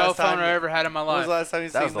When best the cell last phone time I ever had in my When was life. the last time you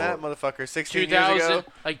That was seen that, the- motherfucker? 16 years ago?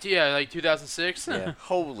 Like 2006. Yeah.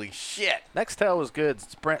 Holy shit. Nextel was good.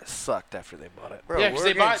 Sprint sucked after they bought it. Bro, Yeah, because we're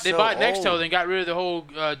they getting bought so Nextel, old. then got rid of the whole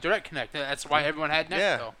Direct Connect. That's why everyone had Nextel.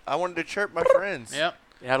 Yeah, I wanted to chirp my friends. Yep.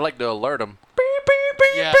 Yeah, I'd like to alert them.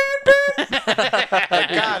 Yeah.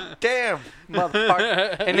 God damn.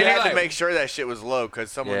 Motherfucker. And you had to make sure that shit was low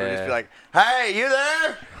because someone would just Yeah. be like, hey, you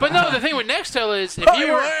there? But no, the thing with Nextel is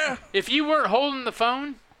if you weren't holding the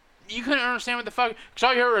phone, you couldn't understand what the fuck. Because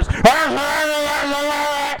all you heard was.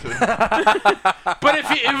 But if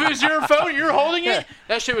it was your phone, you're holding it.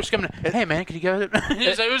 That shit was coming. Hey man, can you go?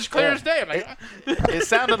 It was clear as day. I'm like, It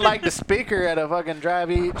sounded like the speaker at a fucking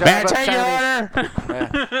drive-up Chinese.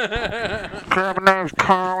 My name's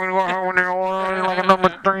Carl. We want to order like a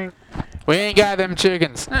number 3. we ain't got them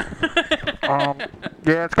chickens.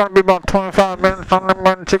 Yeah, it's gonna be about 25 minutes on the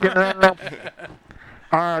mutton chicken.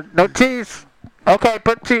 No cheese. Okay,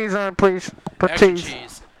 put cheese on it, please. Put Extra cheese.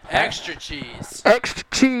 cheese. Extra cheese. Extra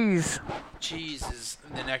cheese. Cheese is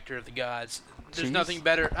the nectar of the gods. There's Cheese? nothing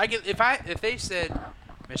better. If they said,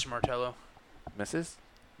 Mr. Martello, Mrs.?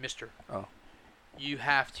 Mister, Oh. you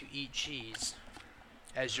have to eat cheese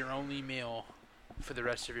as your only meal for the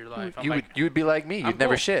rest of your life. I'm You like, would be like me. You'd I'm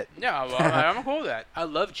never cool. shit. Yeah, well, I'm cool with that. I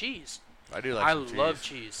love cheese. I do like I some love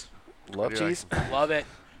cheese. cheese. Love I do like cheese. Love it.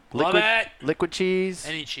 Love Liquid, it. liquid cheese.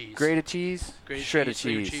 Any cheese. Grated cheese. Grated Shredded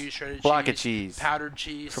cheese, cheese. liquid shredded Block cheese, of cheese. powdered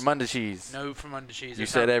cheese. From under cheese. No, from under cheese. You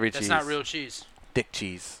That's said not, every That's not cheese. real cheese. Dick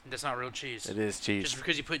cheese. That's not real cheese. It is cheese. Just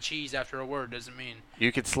because you put cheese after a word doesn't mean.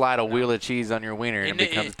 You could slide a wheel of cheese on your wiener and it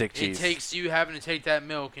becomes dick It cheese. takes you having to take that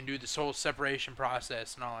milk and do this whole separation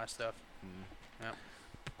process and all that stuff.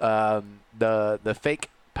 The fake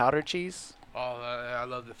powdered cheese. Oh, I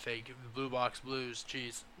love the fake Blue Box Blues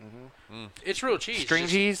cheese. Mm-hmm. It's real cheese. String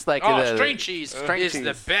just- cheese, like Oh, the string cheese string is the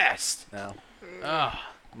cheese. best. No. Oh,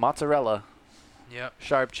 Mozzarella, yep,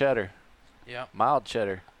 sharp cheddar, yep, mild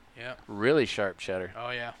cheddar, yep. really sharp cheddar. Oh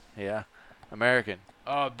yeah. Yeah, American,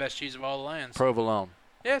 Oh, best cheese of all the lands. provolone,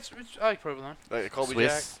 Yeah, I like provolone. Like Colby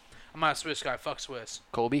Swiss, I'm not a Swiss guy. Fuck Swiss.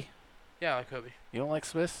 Colby. Yeah, I like Kobe. You don't like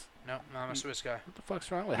Swiss? No, I'm a Swiss guy. What the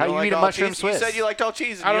fuck's wrong with? You How don't you like eat a all mushroom cheese? Swiss? You said you liked all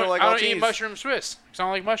cheese and I you don't, don't like I all don't cheese. eat mushroom Swiss because I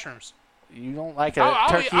don't like mushrooms. You don't like a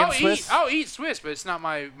turkey and Swiss? I'll eat Swiss, but it's not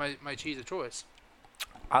my cheese of choice.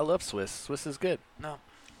 I love Swiss. Swiss is good. No.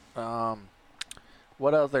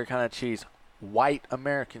 What other kind of cheese? White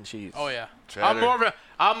American cheese. Oh yeah. Cheddar.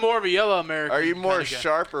 I'm more of a yellow American. Are you more kinda guy.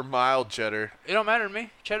 sharp or mild cheddar? It don't matter to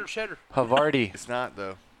me. Cheddar. Havarti. It's not,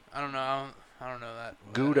 though. I don't know. I don't know that.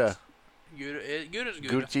 Gouda. Gouda's Gouda.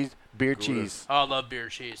 Gouda cheese. Beer Gouda. cheese. Oh, I love beer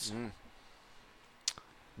cheese.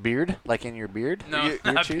 Beard? Like in your beard? No, You-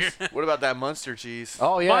 not beer cheese? beer. What about that Munster cheese?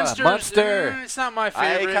 Oh, yeah. Munster's, Munster. It's not my I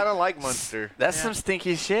favorite. kind of like Munster. That's Yeah. some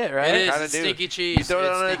stinky shit, right? It is. kinda It's do. stinky You cheese. throw it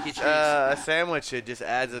It's on stinky cheese. a sandwich, it just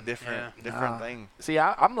adds a different Ah. thing. See,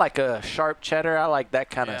 I'm like a sharp cheddar. I like that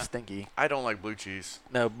kind of Yeah. stinky. I don't like blue cheese.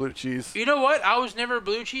 No, blue cheese. You know what? I was never a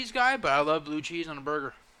blue cheese guy, but I love blue cheese on a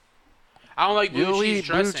burger. I don't like blue You'll cheese eat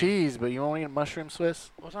dressing. blue cheese, but you won't eat mushroom Swiss?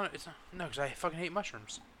 Well, it's not. No, because I fucking hate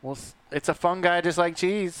mushrooms. Well, it's a fungi just like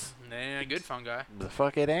cheese. Nah, good fungi. The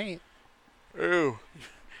fuck it ain't. Ew.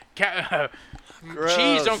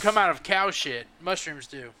 Cheese don't come out of cow shit. Mushrooms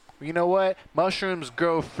do. You know what? Mushrooms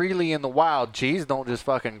grow freely in the wild. Cheese don't just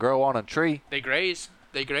fucking grow on a tree. They graze.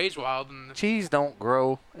 They graze wild. And Cheese don't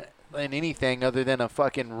grow in anything other than a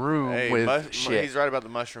fucking room Hey, with shit. he's right about the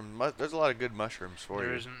mushroom. There's a lot of good mushrooms for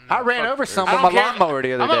there you. isn't. I no, ran fuck- over some I with don't my care- lawnmower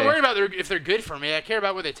the other I'm not day. worried about if they're good for me. I care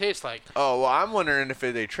about what they taste like. Oh, well, I'm wondering if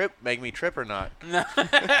they make me trip or not. No.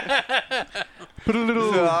 Put a little.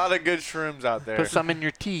 There's a lot of good shrooms out there. Put some in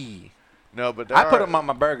your tea. No, but there I put are- them on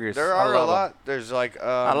my burgers. There I are a love 'em. lot. There's like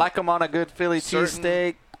I like them on a good Philly certain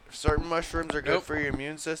cheesesteak. certain mushrooms are good Nope. for your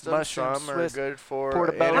immune system. Mushroom Some Swiss, are good for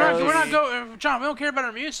portobello. We're not energy. going, John. We don't care about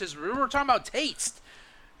our immune system. We're talking about taste.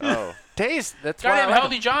 Oh. Taste. That's why I Goddamn like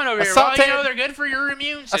healthy 'em. John over here. A Well, you sauteed- know they're good for your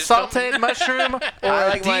immune A system. sauteed mushroom or I a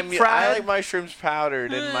like deep fried. I like mushrooms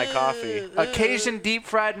powdered in my coffee. Occasion deep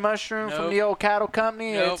fried mushroom from Nope. the old cattle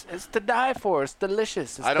company. Nope. It's to die for. It's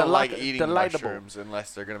delicious. It's I don't like deli- eating delightable. mushrooms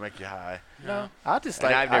unless they're gonna make you high. No, I just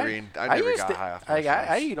And like. I've never I got used to- high off I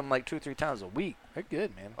mushrooms. eat them like 2 or 3 times a week. They're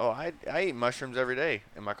good, man. Oh, I eat mushrooms every day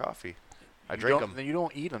in my coffee. I You drink don't- them. You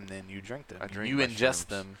don't eat them, then you drink them. I drink You ingest mushrooms.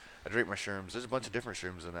 them. I drink my shrooms. There's a bunch of different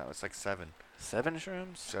shrooms in that. It's like 7 7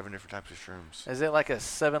 shrooms. different types of shrooms. Is it like a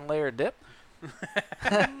 7-layer dip?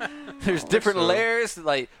 There's different so. layers.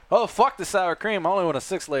 Like, oh fuck the sour cream. I only want a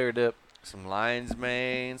 6-layer dip. Some lion's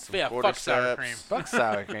mane, some Yeah, fuck sour cream. Fuck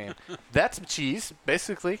sour cream. That's cheese,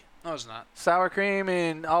 basically. No, it's not. Sour cream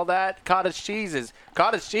and all that. Cottage cheese is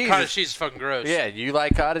cottage cheese. Cottage cheese is fucking gross. Yeah, you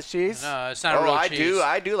like cottage cheese? No, it's not a Oh, real I cheese. do.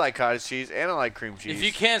 I do like cottage cheese, and I like cream cheese. If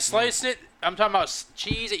you can't slice it, I'm talking about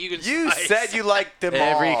cheese that you can You slice. said you liked them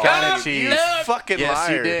Every all. kind of No, cheese. You no. fucking Yes,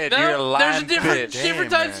 liar. you did. No, You're a lying there's different bitch. different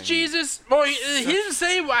Damn, types of man. cheeses. Well, he didn't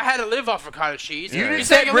say I had to live off of cottage cheese. You Yeah. didn't He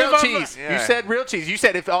say I could real live off cheese. Of, Yeah. You said real cheese. You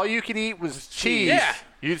said if all you could eat was cheese, Yeah.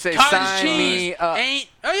 you'd say cottage sign cheese me up. ain't.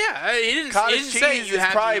 Oh yeah, he didn't. Cottage he didn't say cheese you is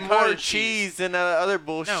have probably to do more cottage cheese than other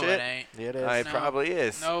bullshit. No, it ain't. It is. It No. probably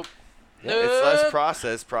is. Nope. Yeah. It's less Nope.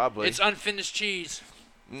 processed, probably. It's unfinished cheese.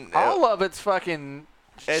 All of it's fucking.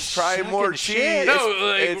 It's probably more sucking cheese. shit.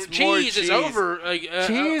 No, It's like, more cheese is over. Like,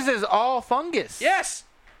 Cheese is all fungus. Yes.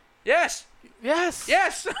 Yes. Yes.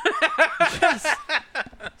 Yes.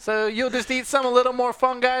 So you'll just eat some a little more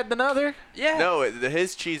fungi than other? yeah. No,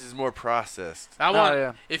 his cheese is more processed. I want.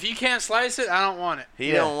 yeah. If you can't slice it, I don't want it. He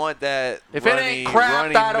Yeah. don't want that. If it runny, ain't crap,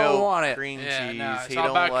 runny I don't milk want it. Cream Yeah, cheese. no, it's He all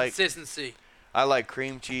don't about like. consistency. I like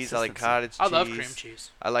cream cheese. I like cottage cheese. I love cream cheese.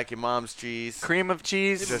 I like your mom's cheese. Cream of Leave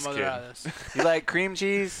cheese. Just my mother out of this. You like cream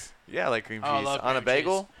cheese? Yeah, I like cream cheese. Oh, I love On a cream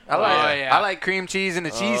bagel? cheese. I like. Oh, yeah. I like cream cheese and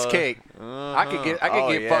a cheesecake. I could get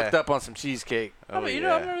yeah. fucked up on some cheesecake. Oh, but you yeah.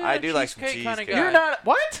 know, I'm not really I a do like some cheesecake kinda cheesecake. guy. You're not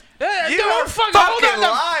what? Hey, You don't are fucking fucking hold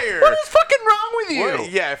on. liar. What is fucking wrong with you?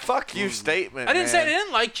 What? Yeah, fuck you statement, I didn't say I man.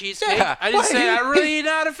 didn't like cheesecake. Yeah. I just Why said you- I really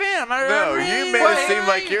not a fan. I'm No, really you made it seem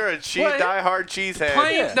like you're a What? die-hard cheesehead.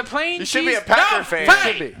 plain. Yeah. The plain You cheese. should be a Packer no, fan.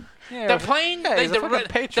 Hey, Should be. Yeah, the plain, yeah, like he's a fucking the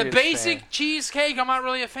Patriots basic fan. cheesecake, I'm not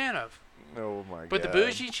really a fan of. Oh my god. But the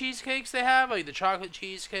bougie cheesecakes they have, like the chocolate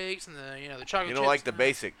cheesecakes and the chocolate. You don't chips like the and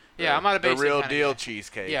basic. Yeah, I'm not a basic The real kinda deal guy.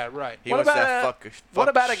 cheesecake. Yeah, right. He What wants about that a- fuck What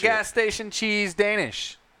about a shit. gas station cheese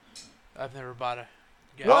Danish? I've never bought a.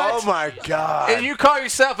 Oh my god. And you call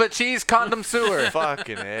yourself a cheese condom sewer?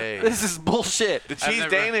 Fucking A. This is bullshit. The cheese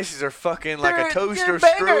never- Danishes are fucking like They're- a toaster they're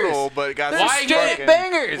bangers. strudel, but it got They're some Why straight fucking-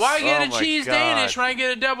 bangers. Why get Oh a my cheese God. Danish when I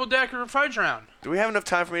get a double decker fudge round? Do we have enough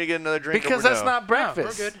time for me to get another drink? Because or that's no? not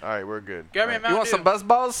breakfast. we're good. All right, we're good. Grab me a All right. You want some Mountain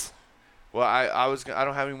BuzzBallz? Well, I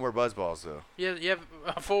don't have any more BuzzBallz though. You have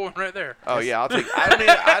a full one right there. Oh yeah, I'll take. I don't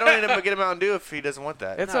need him to get a Mountain Dew if he doesn't want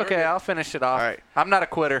that. It's No, we're okay. good. I'll finish it off. All right. I'm not a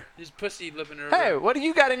quitter. He's pussy lipping her. Hey, what do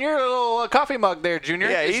you got in your little coffee mug there, Junior?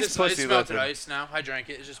 Yeah, it's he's just pussy it's melted lipping. ice now. I drank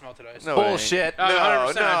it. It's just melted ice. No, it ain't. Bullshit. Oh, No, 100% I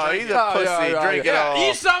no, drank he's it. a Oh, pussy. yeah, yeah, Drink yeah. it all.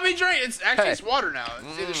 You saw me drink. It's actually Hey. it's water now.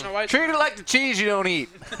 There's no ice. Treat it like the cheese you don't eat.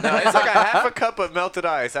 No, it's like a half a cup of melted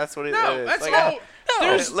ice. That's what it No, is. that's like all.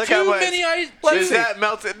 There's Look how too much- many ice. Is that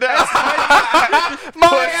melted? No. My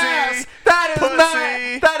Pussy. ass. That is Pussy.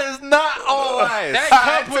 not. That is not all ice. That cup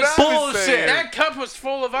That's was what I was bullshit. saying. That cup was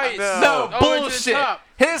full of ice. No. No All the way to the bullshit. top.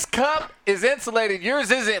 His cup is insulated.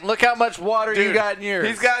 Yours isn't. Look how much water you Dude, got in yours.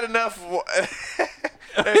 He's got enough.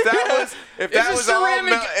 If that a was all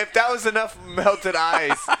ceramic- if that was enough melted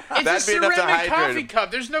ice, It's that'd a be enough to ceramic hydrate coffee him.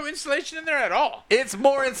 cup. There's no insulation in there at all. It's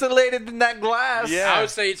more insulated than that glass. Yeah. I would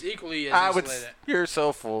say it's equally as I would. insulated. You're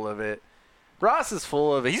so full of it. Ross is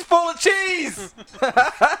full of it. He's full of cheese.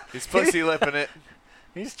 He's pussy lipping it.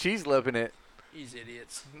 He's cheese lipping it. These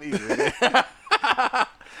idiots.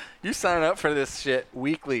 You sign up for this shit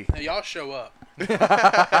weekly. Now y'all show up.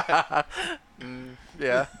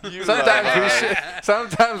 Yeah. You Sometimes we lie.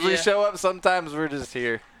 sometimes we Yeah. show up. Sometimes we're just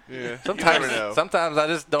here. Yeah. Sometimes, you never know. sometimes I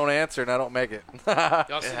just don't answer and I don't make it.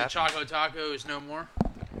 Y'all see the happens. Choco-Taco is no more?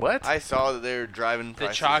 What? I saw that they were driving The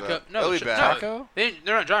prices Choco... up. No, They'll be the back. Taco? They're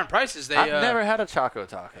not driving prices. They, I've never had a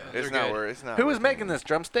Choco-Taco. they're It's not good. worth. It's not. Who was worth making it. this?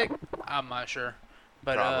 Drumstick? I'm not sure.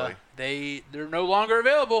 But Probably. they're no longer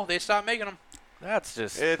available. They stopped making them. That's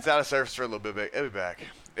just. It's out of service for a little bit. It'll be back.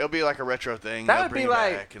 It'll be like a retro thing. That They'll would bring be it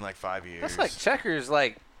like- back in like 5 years. That's like Checkers,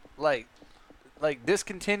 like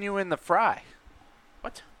discontinuing the fry.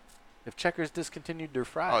 What? If Checkers discontinued their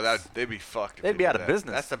fries. Oh, they'd be fucked. if They'd they be did out of that.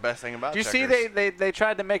 business. That's the best thing about. Do you see Checkers. they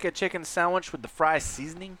tried to make a chicken sandwich with the fry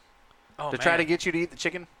seasoning Oh, to try to get you to eat the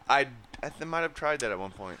chicken? I might have tried that at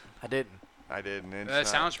one point. I didn't. I did. And That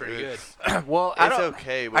sounds pretty good. Well, It's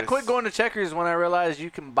okay. But I quit going to Checkers when I realized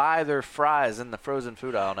you can buy their fries in the frozen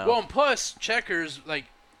food aisle now. Well, and plus Checkers, like,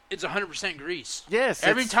 it's 100% grease. yes.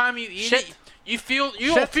 Every it's time you eat shit. it, you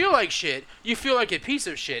don't feel like shit. You feel like a piece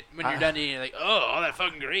of shit when you're done eating it. Like, oh, all that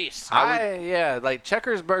fucking grease. Like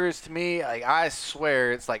Checkers burgers to me, like I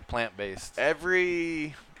swear it's like plant-based.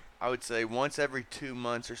 I would say once every 2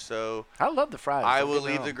 months or so, I love the fries. I don't will get me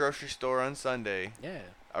leave wrong. the grocery store on Sunday Yeah.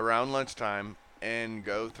 around lunchtime and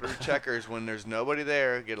go through Checkers when there's nobody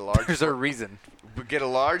there. Get a large. There's a reason. Get a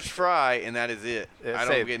large fry, and that is it. Yeah, I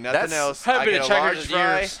same. don't get nothing That's- else. Haven't I been get to a large Checkers in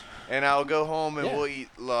fry, years. and I'll go home and Yeah. we'll eat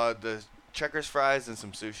the Checkers fries and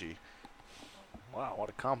some sushi. Wow, what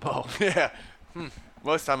a combo. Yeah.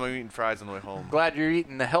 Most of the time I'm eating fries on the way home. Glad you're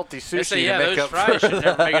eating the healthy They sushi say, to make those up fries for should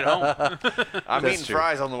never make it home. I'm That's eating true.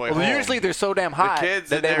 fries on the way Well, home. usually they're so damn the hot kids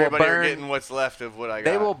that and they will everybody are burn. getting what's left of what I got.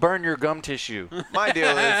 They will burn your gum tissue. My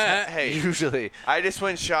deal is, hey, Usually. I just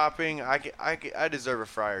went shopping. I deserve a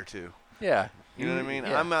fry or two. Yeah. You know what I mean?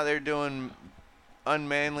 Yeah. I'm out there doing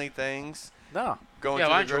unmanly things. No. Going Yeah, to why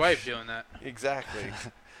the aren't your grocery- wife doing that? Exactly.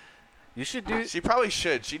 You should do. She probably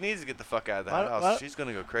should. She needs to get the fuck out of the house. what? She's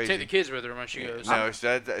gonna go crazy. Take the kids with her when she goes. No,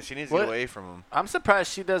 she needs to What? get away from them. I'm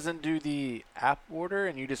surprised she doesn't do the app order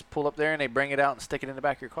and you just pull up there and they bring it out and stick it in the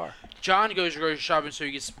back of your car. John goes grocery shopping so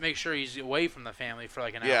he gets make sure he's away from the family for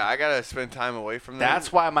like an Yeah, hour. I gotta spend time away from them.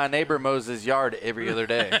 That's why my neighbor mows his yard every other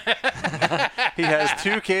day. He has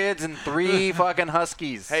 2 kids and 3 fucking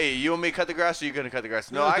huskies. Hey, you want me to cut the grass or you gonna cut the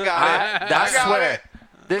grass? No, I got it. I I got swear. it.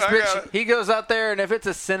 This I got bitch, it. he goes out there and if it's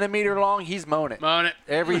a centimeter long, he's mowing it. Moan it.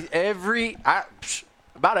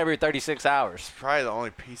 About every 36 hours. Probably the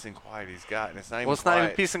only peace and quiet he's got, and it's not even Well, it's quiet. not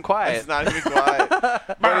even peace and quiet. It's not even quiet.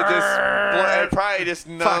 But it probably just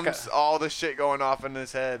Fuck numbs all the shit going off in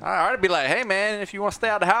his head. I'd be like, hey, man, if you want to stay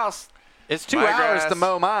out of the house, it's 2 My hours to grass.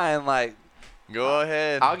 mow mine. Like, Go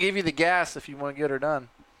ahead. I'll give you the gas if you want to get her done.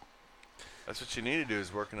 That's what you need to do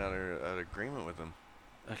is working out an agreement with them.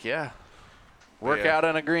 Like, yeah. Work Yeah. out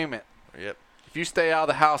an agreement. Yep. If you stay out of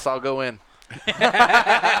the house, I'll go in.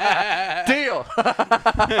 Deal.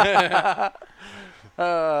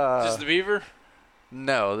 Just the beaver?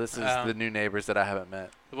 No, this is Oh. the new neighbors that I haven't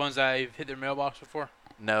met. The ones that I've hit their mailbox before?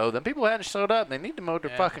 No, them people hadn't showed up. They need to mow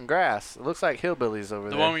their Yeah. fucking grass. It looks like hillbillies over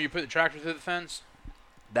The there. one where you put the tractor through the fence?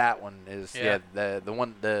 That one is Yeah. the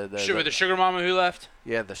one the With the sugar mama who left?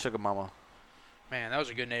 yeah, the sugar mama. Man, that was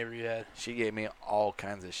a good neighbor you had. She gave me all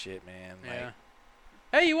kinds of shit, man. Yeah. Like,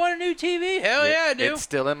 Hey, you want a new TV? Hell yeah, I do. It's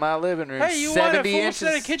still in my living room. Hey, you want a 70 full inches.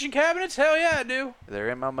 set of kitchen cabinets? Hell yeah, I do. They're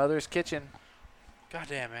in my mother's kitchen.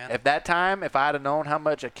 Goddamn, man. If that time, if I'd have known how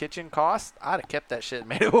much a kitchen cost, I'd have kept that shit and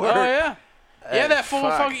made it work. Oh yeah. Yeah, that full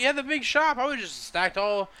fuck. fucking the big shop. I would just stacked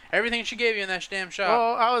everything she gave you in that damn shop.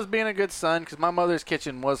 Well, I was being a good son because my mother's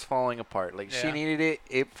kitchen was falling apart. Like, she Yeah. needed it.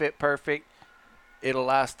 It fit perfect. It'll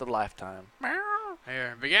last a lifetime.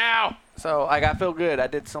 Here, big ow. So, like, I feel good. I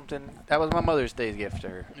did something. That was my Mother's Day gift to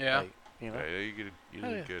her. Yeah. Like, you know, Yeah, you Oh,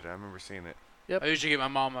 did yeah. good. I remember seeing it. I usually get my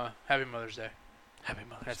mom a Happy Mother's Day. Happy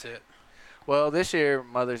Mother's That's it. Well, this year,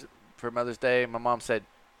 for Mother's Day, my mom said,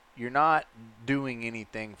 "You're not doing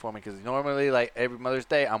anything for me," because normally, like every Mother's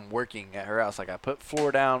Day, I'm working at her house. Like I put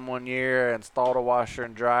floor down one year, installed a washer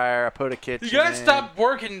and dryer, I put a kitchen. You gotta in. stop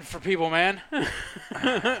working for people, man.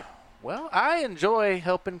 Well, I enjoy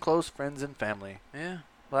helping close friends and family. Yeah.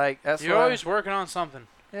 Like that's You're what always working on something.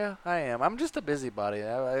 yeah, I am. I'm just a busybody.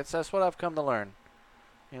 That's what I've come to learn.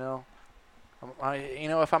 You know,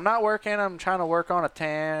 if I'm not working, I'm trying to work on a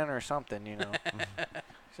tan or something. You know, see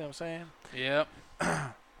what I'm saying? Yep.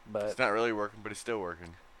 But It's not really working, but it's still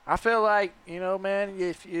working. I feel like, man,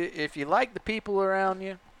 if you like the people around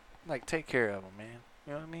you, like take care of them, man.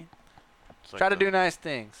 You know what I mean? It's like Try to do nice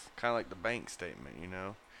things. kind of like the bank statement, you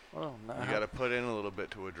know. Well, no, You got to put in a little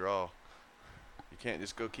bit to withdraw. You can't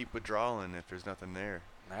just go keep withdrawing if there's nothing there.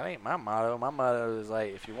 that ain't my motto. My motto is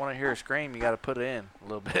like, if you want to hear a scream, you got to put it in a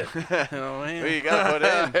little bit. You know what I mean? Well, you gotta put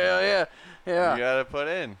in. Hell yeah, yeah. You got to put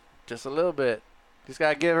in. Just a little bit. Just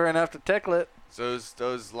gotta give her enough to tickle it. So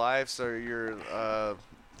those lives are your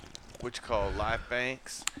what you call life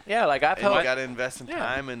banks, Yeah, like I've and you helped. got to invest in Yeah.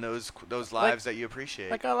 time in those lives that you appreciate.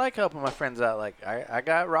 Like I like helping my friends out. Like I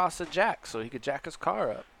got Ross a jack so he could jack his car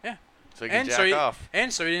up. so you can And jack so you off.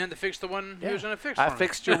 and so you didn't have to fix the one he Yeah. was gonna fix. I for him.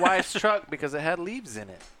 fixed your wife's truck because it had leaves in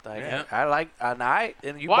it. Like Yeah. I like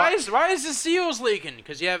and you Why bought- is the seals leaking?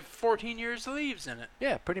 Because you have 14 years of leaves in it.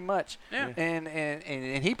 Yeah, pretty much. Yeah.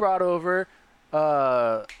 And he brought over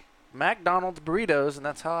McDonald's burritos, and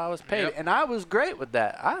that's how I was paid. Yep. And I was great with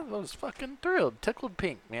that. I was fucking thrilled, tickled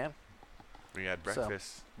pink, man. We had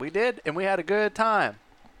breakfast. We did, and we had a good time.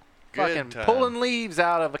 Good fucking time. pulling leaves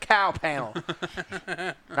out of a cow panel.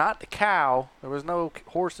 Not the cow. There was no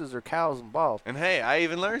horses or cows involved. And hey, I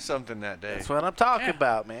even learned something that day. That's what I'm talking Yeah.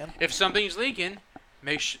 about, man. If something's leaking,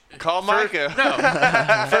 Call Mica.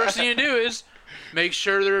 No. First thing you do is make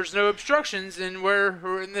sure there's no obstructions in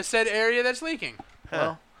the said area that's leaking.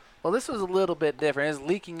 Huh. Well, this was a little bit different. It's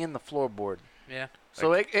leaking in the floorboard. Yeah.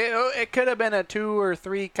 So it could have been a 2 or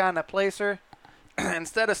 3 kind of placer.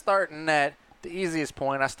 Instead of starting at the easiest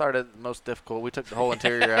point, I started the most difficult. We took the whole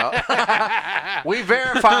interior out. We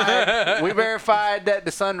verified that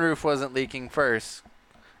the sunroof wasn't leaking first,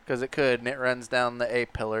 because it could, and it runs down the A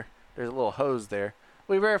pillar. There's a little hose there.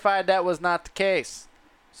 We verified that was not the case.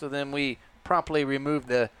 So then we promptly removed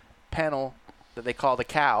the panel that they call the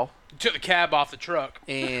cow, Took the cab off the truck.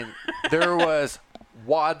 and there was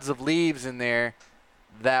wads of leaves in there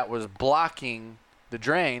that was blocking the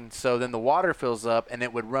drain. So then the water fills up, and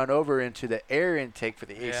it would run over into the air intake for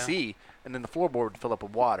the AC, and then the floorboard would fill up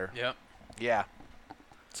with water. Yep. Yeah.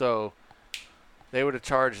 So they would have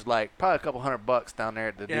charged like probably a couple $100 down there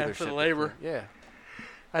at the dealership. for the labor. Yeah.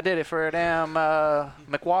 I did it for a damn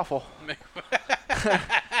McWaffle.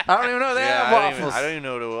 I don't even know they have waffles. I don't even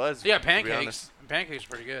know what it was. Yeah, to be pancakes. honest. Pancakes are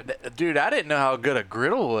pretty good. Dude, I didn't know how good a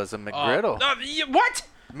griddle was. A McGriddle. What?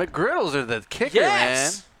 McGriddles are the kicker,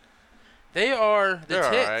 Yes. They are the They're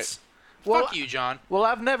tits. alright. Well, Fuck you, John. man. Well,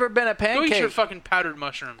 I've never been a Go pancake. eat your fucking powdered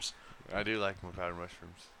mushrooms. I do like my powdered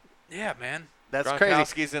mushrooms. Yeah, man. That's crazy.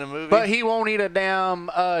 Gronkowski's in a movie? But he won't eat a damn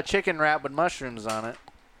chicken wrap with mushrooms on it.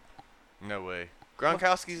 No way.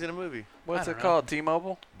 Gronkowski's in a movie. What's I it don't called?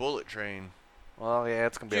 T-Mobile? Bullet Train. Well, yeah,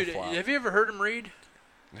 it's gonna be Dude, a flop. have you ever heard him read?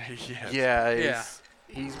 Yes. Yeah,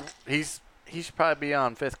 he should probably be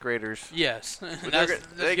on 5th graders. Yes. they're That's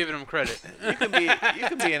they- giving him credit. You can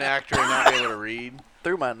be an actor and not be able to read.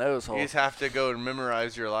 Through my nose hole. You just have to go and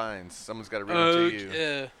memorize your lines. Someone's got to read them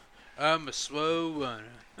to you. I'm a slow runner.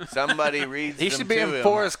 Somebody reads He them should be to in him.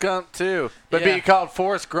 Forrest Gump too, but Yeah. be called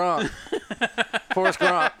Forrest Grump. Forrest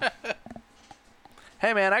Grump.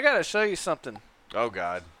 Hey man, I gotta show you something. Oh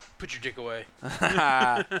God. Put your dick away.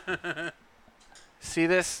 See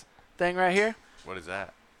this thing right here? What is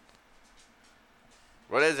that?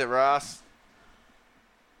 What is it, Ross?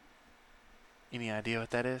 Any idea what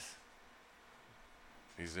that is?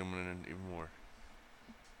 He's zooming in even more.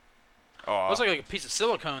 Oh, Looks like a piece of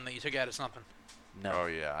silicone that you took out of something. No. oh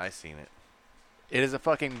yeah, I seen it. It is a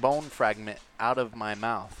fucking bone fragment out of my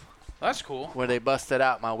mouth. That's cool. Where they busted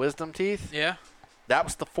out my wisdom teeth. Yeah. That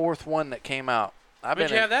was the 4th one that came out.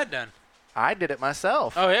 When'd you have that done? I did it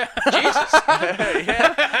myself. Oh, yeah. Jesus.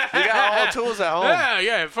 Yeah, you got all the tools at home.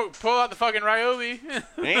 Yeah. Pull out the fucking Ryobi.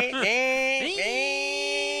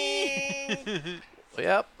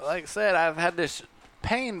 Yep, like I said, I've had this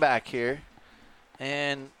pain back here,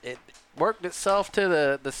 and it worked itself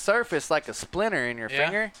to the surface like a splinter in your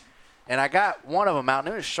finger, and I got one of them out,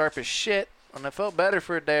 and it was sharp as shit, and I felt better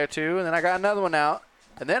for a day or two, and then I got another one out,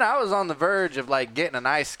 and then I was on the verge of like getting an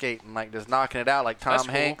ice skate and like just knocking it out like Tom That's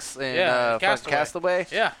cool. Hanks in Castaway. Castaway.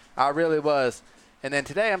 Yeah. I really was. And then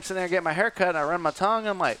today I'm sitting there getting my hair cut, and I run my tongue, and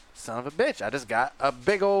I'm like, son of a bitch, I just got a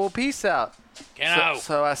big old piece out.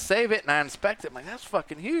 So I save it and I inspect it. I'm like, that's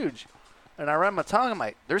fucking huge. And I run my tongue. I'm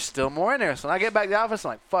like, there's still more in there. So when I get back to the office, I'm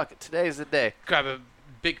like, fuck it. Today's the day. Grab a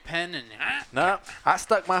big pen and... No, I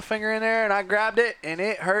stuck my finger in there and I grabbed it, and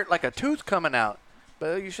it hurt like a tooth coming out.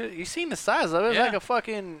 But you seen the size of it. It's Yeah. like a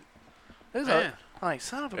fucking... I'm like,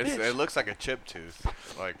 son of a bitch. It looks like a chip tooth.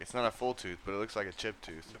 Like, it's not a full tooth, but it looks like a chip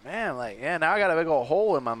tooth. Man, like, yeah, now I got a big old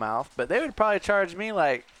hole in my mouth. But they would probably charge me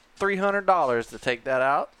like $300 to take that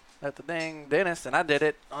out at the dang dentist. And I did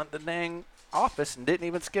it on the dang office and didn't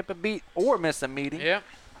even skip a beat or miss a meeting. Yeah.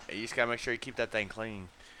 Hey, you just got to make sure you keep that thing clean.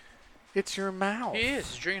 It's your mouth. He is.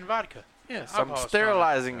 He's drinking vodka. Yes, I'm Alcohol's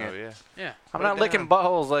sterilizing Oh, it. yeah. Yeah. I'm Put it not licking down.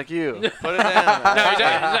 buttholes like you. Put it down. No,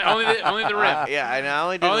 exactly. Only the rim. Yeah, and I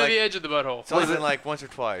only did Only like, the edge of the butthole. it's only Was been it- like once or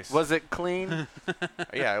twice. Was it clean?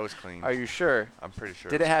 Yeah, it was clean. Are you sure? I'm pretty sure.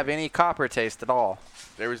 Did it have any copper taste at all?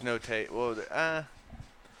 There was no taste. Well,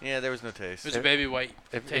 yeah, there was no taste. There's a baby white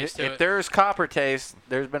taste to If it. there's copper taste,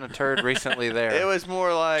 there's been a turd recently there. It was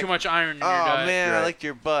more like, Too much iron in your oh diet. man, You're I right. liked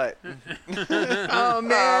your butt. Oh,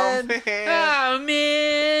 man. Oh,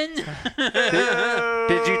 man.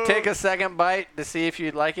 Did you take a second bite to see if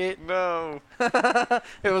you'd like it? No.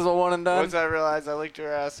 It was a one and done. Once I realized I licked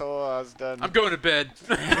your asshole, I was done. I'm going to bed.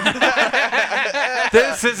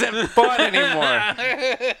 This isn't fun anymore.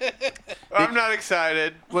 I'm not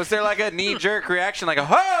excited. Was there like a knee-jerk reaction, like a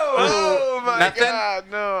ho? Oh my Nothing? god,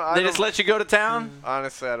 no. I They don't- just let you go to town?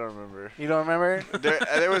 Honestly, I don't remember. You don't remember?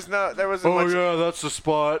 There wasn't much. that's the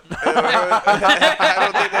spot. I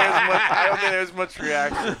don't think there there was much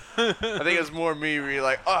reaction. I think it was more me where you're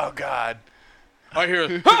like, oh, God. I hear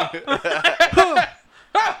it.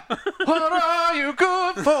 What are you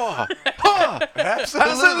good for? Huh?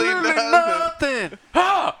 Absolutely nothing.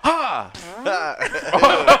 Ha ha.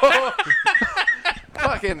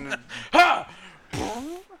 Fucking.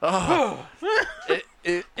 Oh.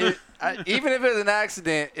 Even if it was an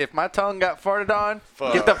accident, if my tongue got farted on,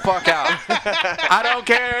 get the fuck out. I don't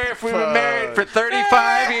care if we were married for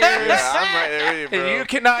 35 years. Yeah, I'm right there with you, bro. And you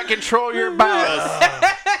cannot control your bowels.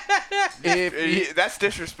 That's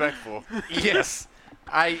disrespectful. Yes.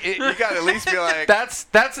 You gotta at least be like. That's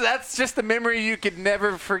just a memory you could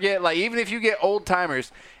never forget. Like, even if you get old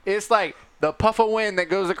timers, it's like the puff of wind that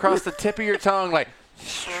goes across the tip of your tongue, like.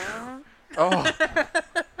 Oh.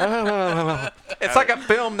 It's like a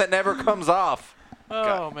film that never comes off.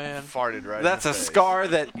 Oh, man. Farted right. That's in a the face. scar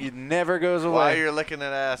that never goes away. While you're licking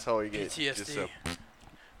that asshole, you get PTSD. just a.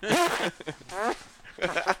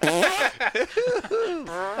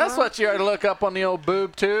 That's what you ought to look up on the old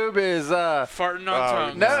boob tube is Farting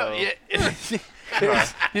on tongue. no.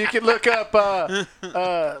 You can look up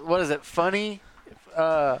what is it? Funny.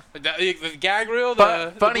 The gag reel,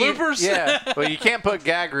 Funny the bloopers. Yeah. Well, you can't put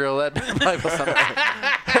gag reel. That'd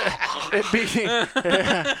be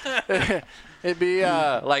it'd be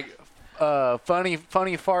like funny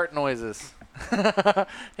fart noises.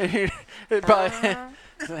 It'd probably.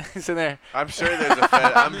 It's in there. I'm sure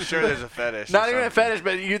there's a fetish. Not even a fetish,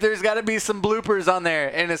 but there's got to be some bloopers on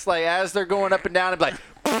there, and it's like as they're going up and down, it's like.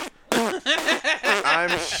 I'm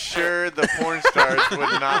sure the porn stars would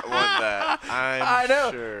not want that. I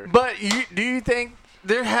know, sure. But do you think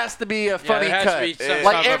there has to be a funny there has cut? to be some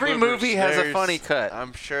Like type of every bloopers. movie has a funny cut.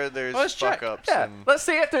 I'm sure there's Let's check. fuck ups. Yeah, And let's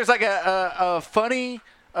see if there's like a funny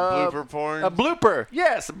blooper porn. a blooper.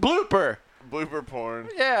 Yes, blooper. Blooper porn.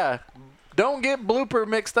 Yeah, don't get blooper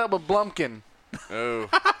mixed up with Blumpkin. Oh,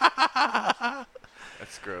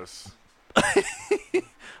 that's gross.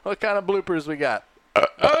 What kind of bloopers we got?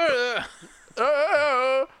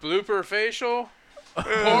 Blooper facial.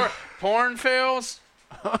 Porn fails.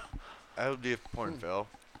 That'll do if porn fell.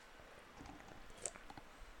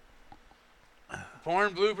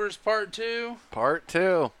 Porn bloopers part 2. Part 2.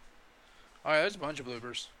 Oh yeah, there's a bunch of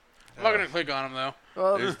bloopers. I'm not gonna click on them though.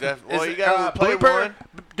 Well, There's you gotta play blooper, one.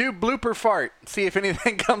 Do blooper fart. See if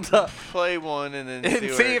anything comes up. Play one and then And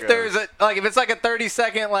see if there's if it's like a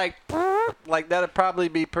 30-second like that'd probably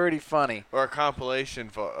be pretty funny. or a compilation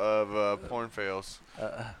of porn fails.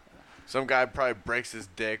 Some guy probably breaks his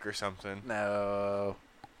dick or something. No.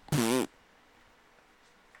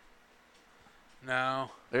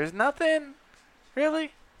 No. There's nothing.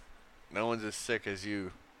 Really? No one's as sick as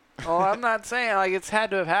you. Oh, I'm not saying like it's had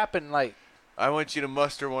to have happened like. I want you to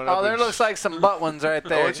muster one up. Oh, there and looks like some butt ones right I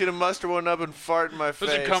there. want you to muster one up and fart in my face.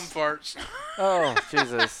 Those are cum farts. Oh,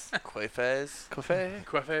 Jesus. Quayfez. Coffee?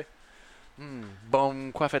 Quaffé.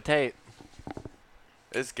 Bon Quaffetate.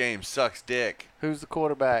 This game sucks dick. Who's the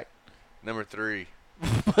quarterback? Number 3.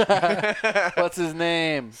 What's his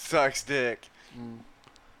name? Sucks dick.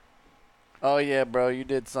 Oh, yeah, bro. You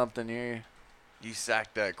did something. You You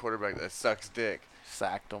sacked that quarterback that sucks dick.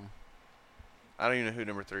 sacked him. I don't even know who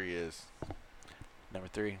number 3 is. Number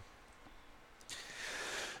 3.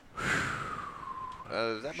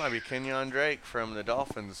 That might be Kenyon Drake from the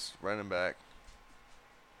Dolphins running back.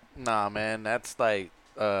 Nah, man. That's like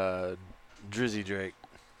Drizzy Drake.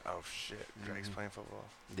 Oh, shit. Drake's playing football.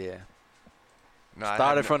 Yeah. No, I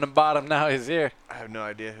Started have from the bottom. Now he's here. I have no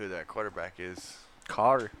idea who that quarterback is.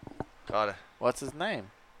 Carter. God, What's his name?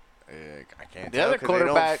 I can't The tell other 'cause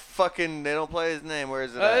quarterback- they don't play his name. Where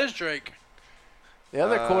is it That at? is Drake. The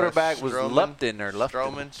other quarterback was Stroman? Lupton or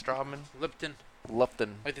Lufton. Strawman. Lipton.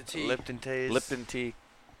 Lupton. Like the tea. Lipton Taze. Lipton tea.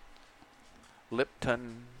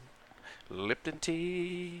 Lipton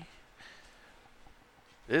tea.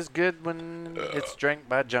 Is good when it's drank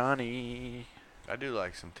by Johnny. I do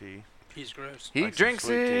like some tea. He's gross. He Like some drinks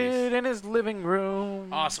sweet it teas. in his living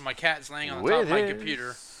room. Awesome. My cat's laying on top with of my his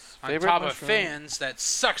computer. On favorite top of mushroom. fans that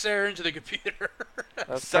sucks air into the computer.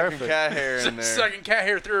 That's Sucking perfect. cat hair in there. Sucking cat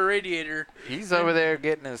hair through a radiator. He's over there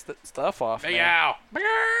getting his stuff off. Big man.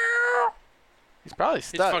 ow. He's probably He's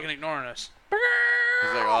stuck. fucking ignoring us.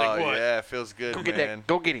 He's like, oh Like what? yeah, it feels good, Go get man. that.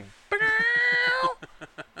 Go get him. He's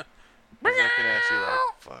looking at you like,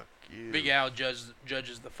 fuck you. Big Al judges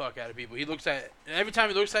the fuck out of people. He looks at every time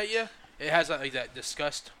he looks at you, it has like that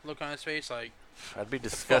disgust look on his face. Like, I'd be fuck do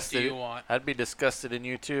disgusted. you want? I'd be disgusted in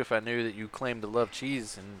you too if I knew that you claim to love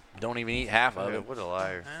cheese and don't even eat half of it. What a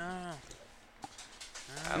liar. Oh.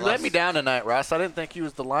 You let me down tonight, Ross. I didn't think you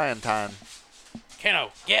was the lion time.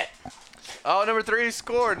 Keno, get. Oh, number 3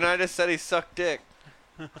 scored, and I just said he sucked dick.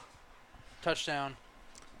 touchdown.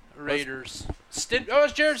 Raiders. It's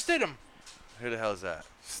Jared Stidham. Who the hell is that?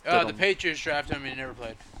 The Patriots drafted him and he never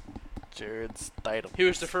played. Jared Stidham. He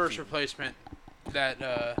was the first replacement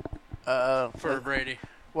that for Brady.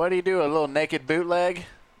 What do you do? A little naked bootleg?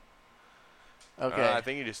 Okay. I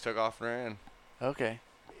think he just took off and ran. Okay.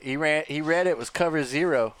 He read it was cover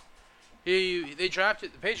 0. The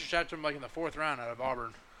Patriots drafted him like in the 4th round out of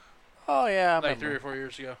Auburn. Oh yeah, like 3 or 4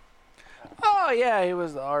 years ago. Oh yeah, he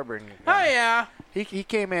was the Auburn guy. Oh yeah. He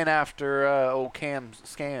came in after old Cam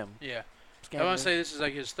Scam. Yeah. Scam I want to say this is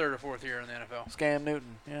like his 3rd or 4th year in the NFL. Scam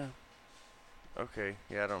Newton. Yeah. Okay.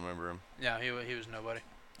 Yeah, I don't remember him. Yeah, he was nobody.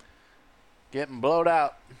 Getting blowed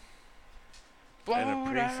out. In a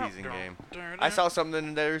preseason game. I saw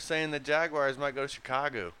something they were saying the Jaguars might go to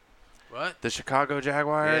Chicago. What? The Chicago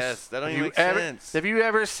Jaguars? Yes, that don't even make sense. Have you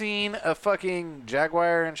ever seen a fucking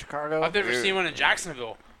Jaguar in Chicago? I've never seen one in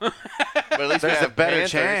Jacksonville. But at least There's we have a better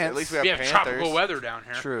Panthers. chance. At least We have Panthers. tropical weather down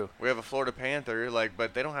here. True. We have a Florida Panther,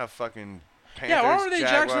 but they don't have fucking Panthers. Yeah, why are they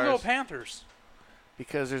Jaguars. Jacksonville Panthers?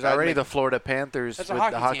 Because there's That already makes- the Florida Panthers That's with a the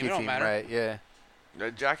hockey hockey team, it don't team, matter. right? Yeah.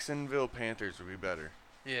 The Jacksonville Panthers would be better.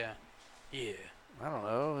 Yeah. Yeah. I don't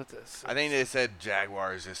know. I think they said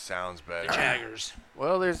Jaguars just sounds The better. Jaggers.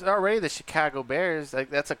 Well, there's already the Chicago Bears.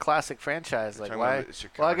 Like that's a classic franchise. Like Talking why? about the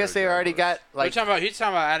Well, I guess they already Chicago got like. He's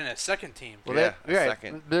talking about adding a second team. Well, Yeah, they- a right.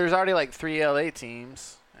 second. There's already like 3 LA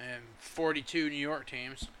teams. And 42 New York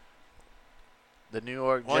teams. The New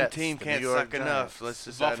York One Jets. team the can't New York suck enough. Giants. Let's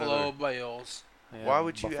just add Buffalo another. Bills. Yeah, Why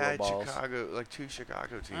would you Buffalo add Balls. Chicago, like 2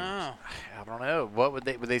 Chicago teams? Oh. I don't know. What would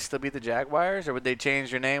they still be the Jaguars, or would they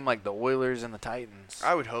change their name like the Oilers and the Titans?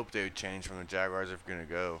 I would hope they would change from the Jaguars if we're going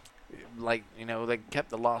to go. Like they kept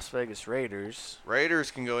the Las Vegas Raiders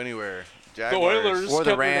Raiders can go anywhere. Jaguars. Oilers. or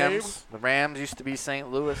the kept their name. Rams. The Rams used to be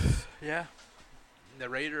St. Louis. Yeah.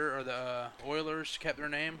 The Oilers kept their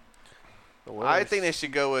name. The I Oilers. think they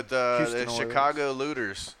should go with the Houston Oilers. Chicago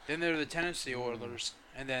Looters. Then they're the Tennessee Oilers.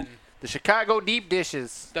 And then the Chicago Deep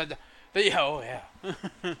Dishes. oh yeah.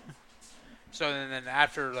 So then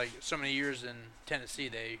after like so many years in Tennessee,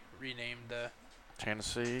 they renamed the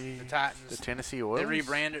Tennessee. Titans. The Tennessee Oilers. They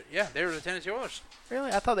rebranded. Yeah, they were the Tennessee Oilers.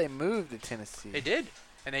 Really? I thought they moved to Tennessee. They did,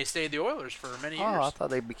 and they stayed the Oilers for many Oh, years. I thought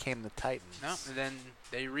they became the Titans. No, and then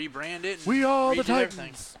they rebranded. And We are the redid Titans.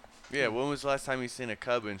 everything. Yeah, when was the last time you seen a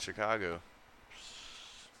Cub in Chicago?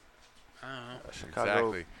 I don't know. Chicago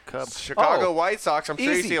Exactly. Cubs. Chicago Oh, White Sox. I'm sure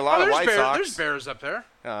you easy. see a lot of there's White bears, Sox. There's bears up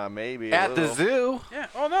there. Maybe a at the little. zoo. Yeah.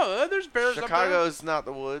 Oh no, there's bears up there. Chicago's not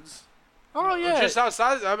the woods. Oh yeah. Just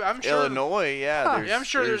outside. I'm sure. Illinois, yeah. Huh. Yeah, I'm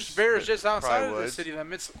sure there's bears just outside probably of the woods. city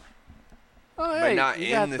limits. Oh, But hey, not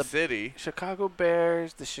you got in the city. Chicago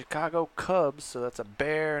Bears, the Chicago Cubs. So that's a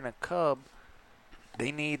bear and a cub.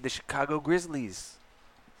 They need the Chicago Grizzlies.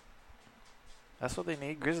 That's what they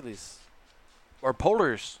need, Grizzlies. Or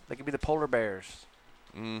Polars. They could be the Polar Bears.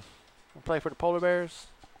 Mm, Wanna play for the Polar Bears?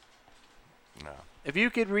 no. If you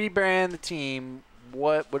could rebrand the team,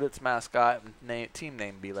 what would its mascot and team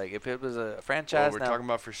name be? Like if it was a franchise Well, we're now. talking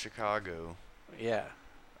about for Chicago. Yeah.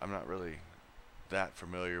 I'm not really that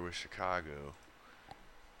familiar with Chicago,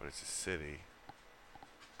 but it's a city.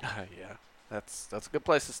 Yeah. That's a good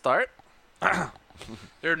place to start.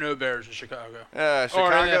 There are no bears in Chicago.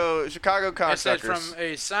 Chicago I said cocksuckers. from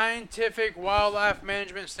a scientific wildlife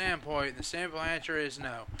management standpoint, the simple answer is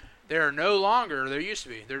no. There are no longer. There used to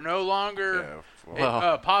be. There are no longer Yeah,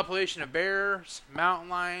 Well- a population of bears, mountain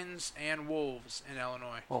lions, and wolves in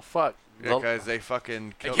Illinois. Well, fuck. because they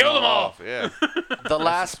fucking killed, killed them all. off. Yeah. The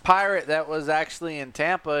last pirate that was actually in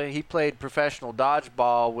Tampa, he played professional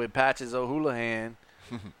dodgeball with Patches O'Houlihan,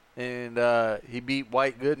 and he beat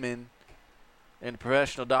White Goodman in the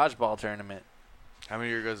professional dodgeball tournament. How many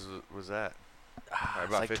years ago was that? It's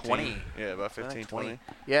About like 15. 20. Yeah, about 15, Like 20.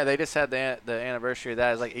 Yeah, they just had the anniversary of that.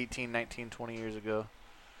 It was like 18, 19, 20 years ago.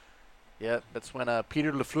 Yep, that's when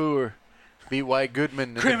Peter LaFleur beat White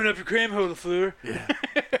Goodman. Cramming up your cram hole, LaFleur. Yeah.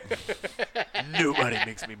 Nobody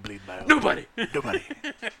makes me bleed my own. Nobody. Nobody.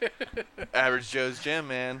 Average Joe's gym,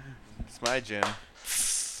 man. It's my gym.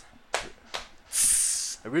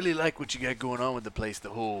 I really like what you got going on with the place, the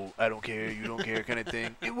whole I don't care, you don't care kind of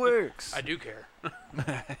thing. It works. I do care.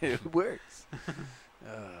 It works.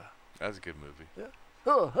 That was a good movie.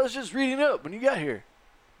 Oh, I was just reading up when you got here.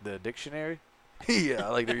 The dictionary? Yeah, I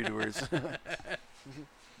like to read the words.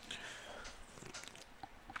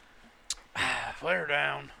 Flare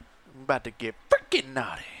down. I'm about to get freaking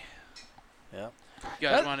naughty. Yep. You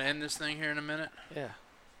guys want to end this thing here in a minute? Yeah.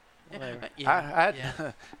 Whatever. Yeah,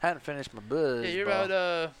 I hadn't finished my buzz. Yeah, you're about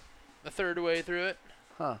a third way through it.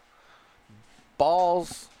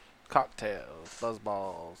 Balls, cocktails,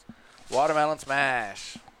 BuzzBallz, watermelon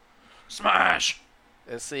smash. Smash.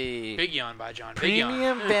 Let's see. Big yawn by John. Big yawn.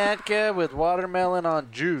 Premium vodka with watermelon on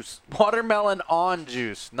juice. Watermelon on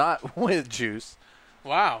juice, not with juice.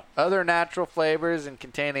 Wow. Other natural flavors and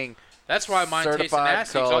containing. That's why mine tasted certified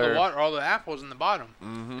nasty. 'Cause all the color. water, all the apples in the bottom.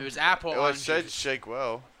 Mm-hmm. It was apple. Well, on it said juice. shake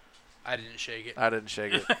well. I didn't shake it. I didn't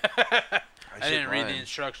shake it. I didn't read the mine.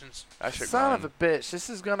 instructions. I shook Son mine. of a bitch. This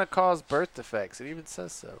is going to cause birth defects. It even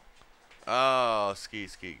says so. Oh, ski,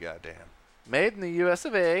 goddamn. Made in the US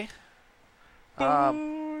of A.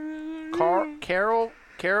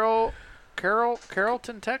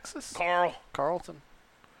 Carrollton, Texas? Carlton.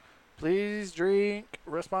 Please drink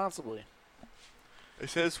responsibly. It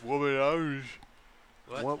says woman owned.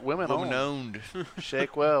 What? Women Woman owned. owned.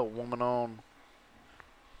 Shake well, woman owned.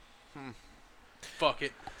 Fuck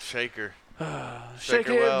it. Shaker. Shake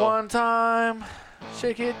her it well. one time.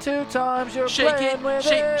 Shake it 2 times. You're Shake playing it, with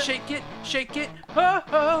shake, it. shake it, shake it. Ho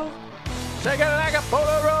ho. Shake it like a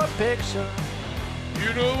Polaroid picture.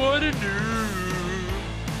 You know what to do.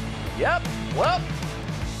 Yep. Well.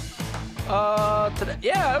 Today.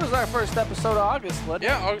 Yeah, it was our first episode of August, wasn't it?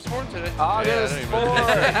 Yeah, August 4th today. August Yeah,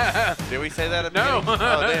 I 4th. Did we say that at the No. beginning?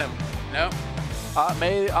 Oh, damn. No.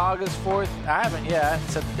 May August 4th. I haven't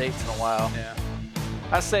set the dates in a while. Yeah.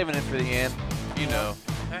 I was saving it for the end. You know.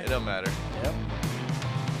 Okay. It don't matter. Yep.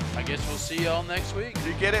 I guess we'll see y'all next week.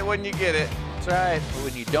 You get it when you get it. That's right. But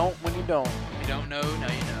when you don't, If you don't know,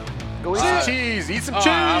 now you know. Go eat Uh, some cheese. Eat some Oh, cheese.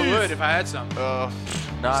 I would if I had some.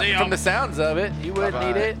 Not See from y'all. the sounds of it. You wouldn't Bye-bye.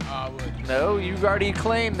 eat it. Oh, I would. No, you've already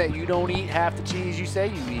claimed that you don't eat half the cheese you say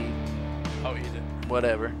you eat. I'll eat it.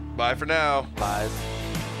 Whatever. Bye for now. Lies.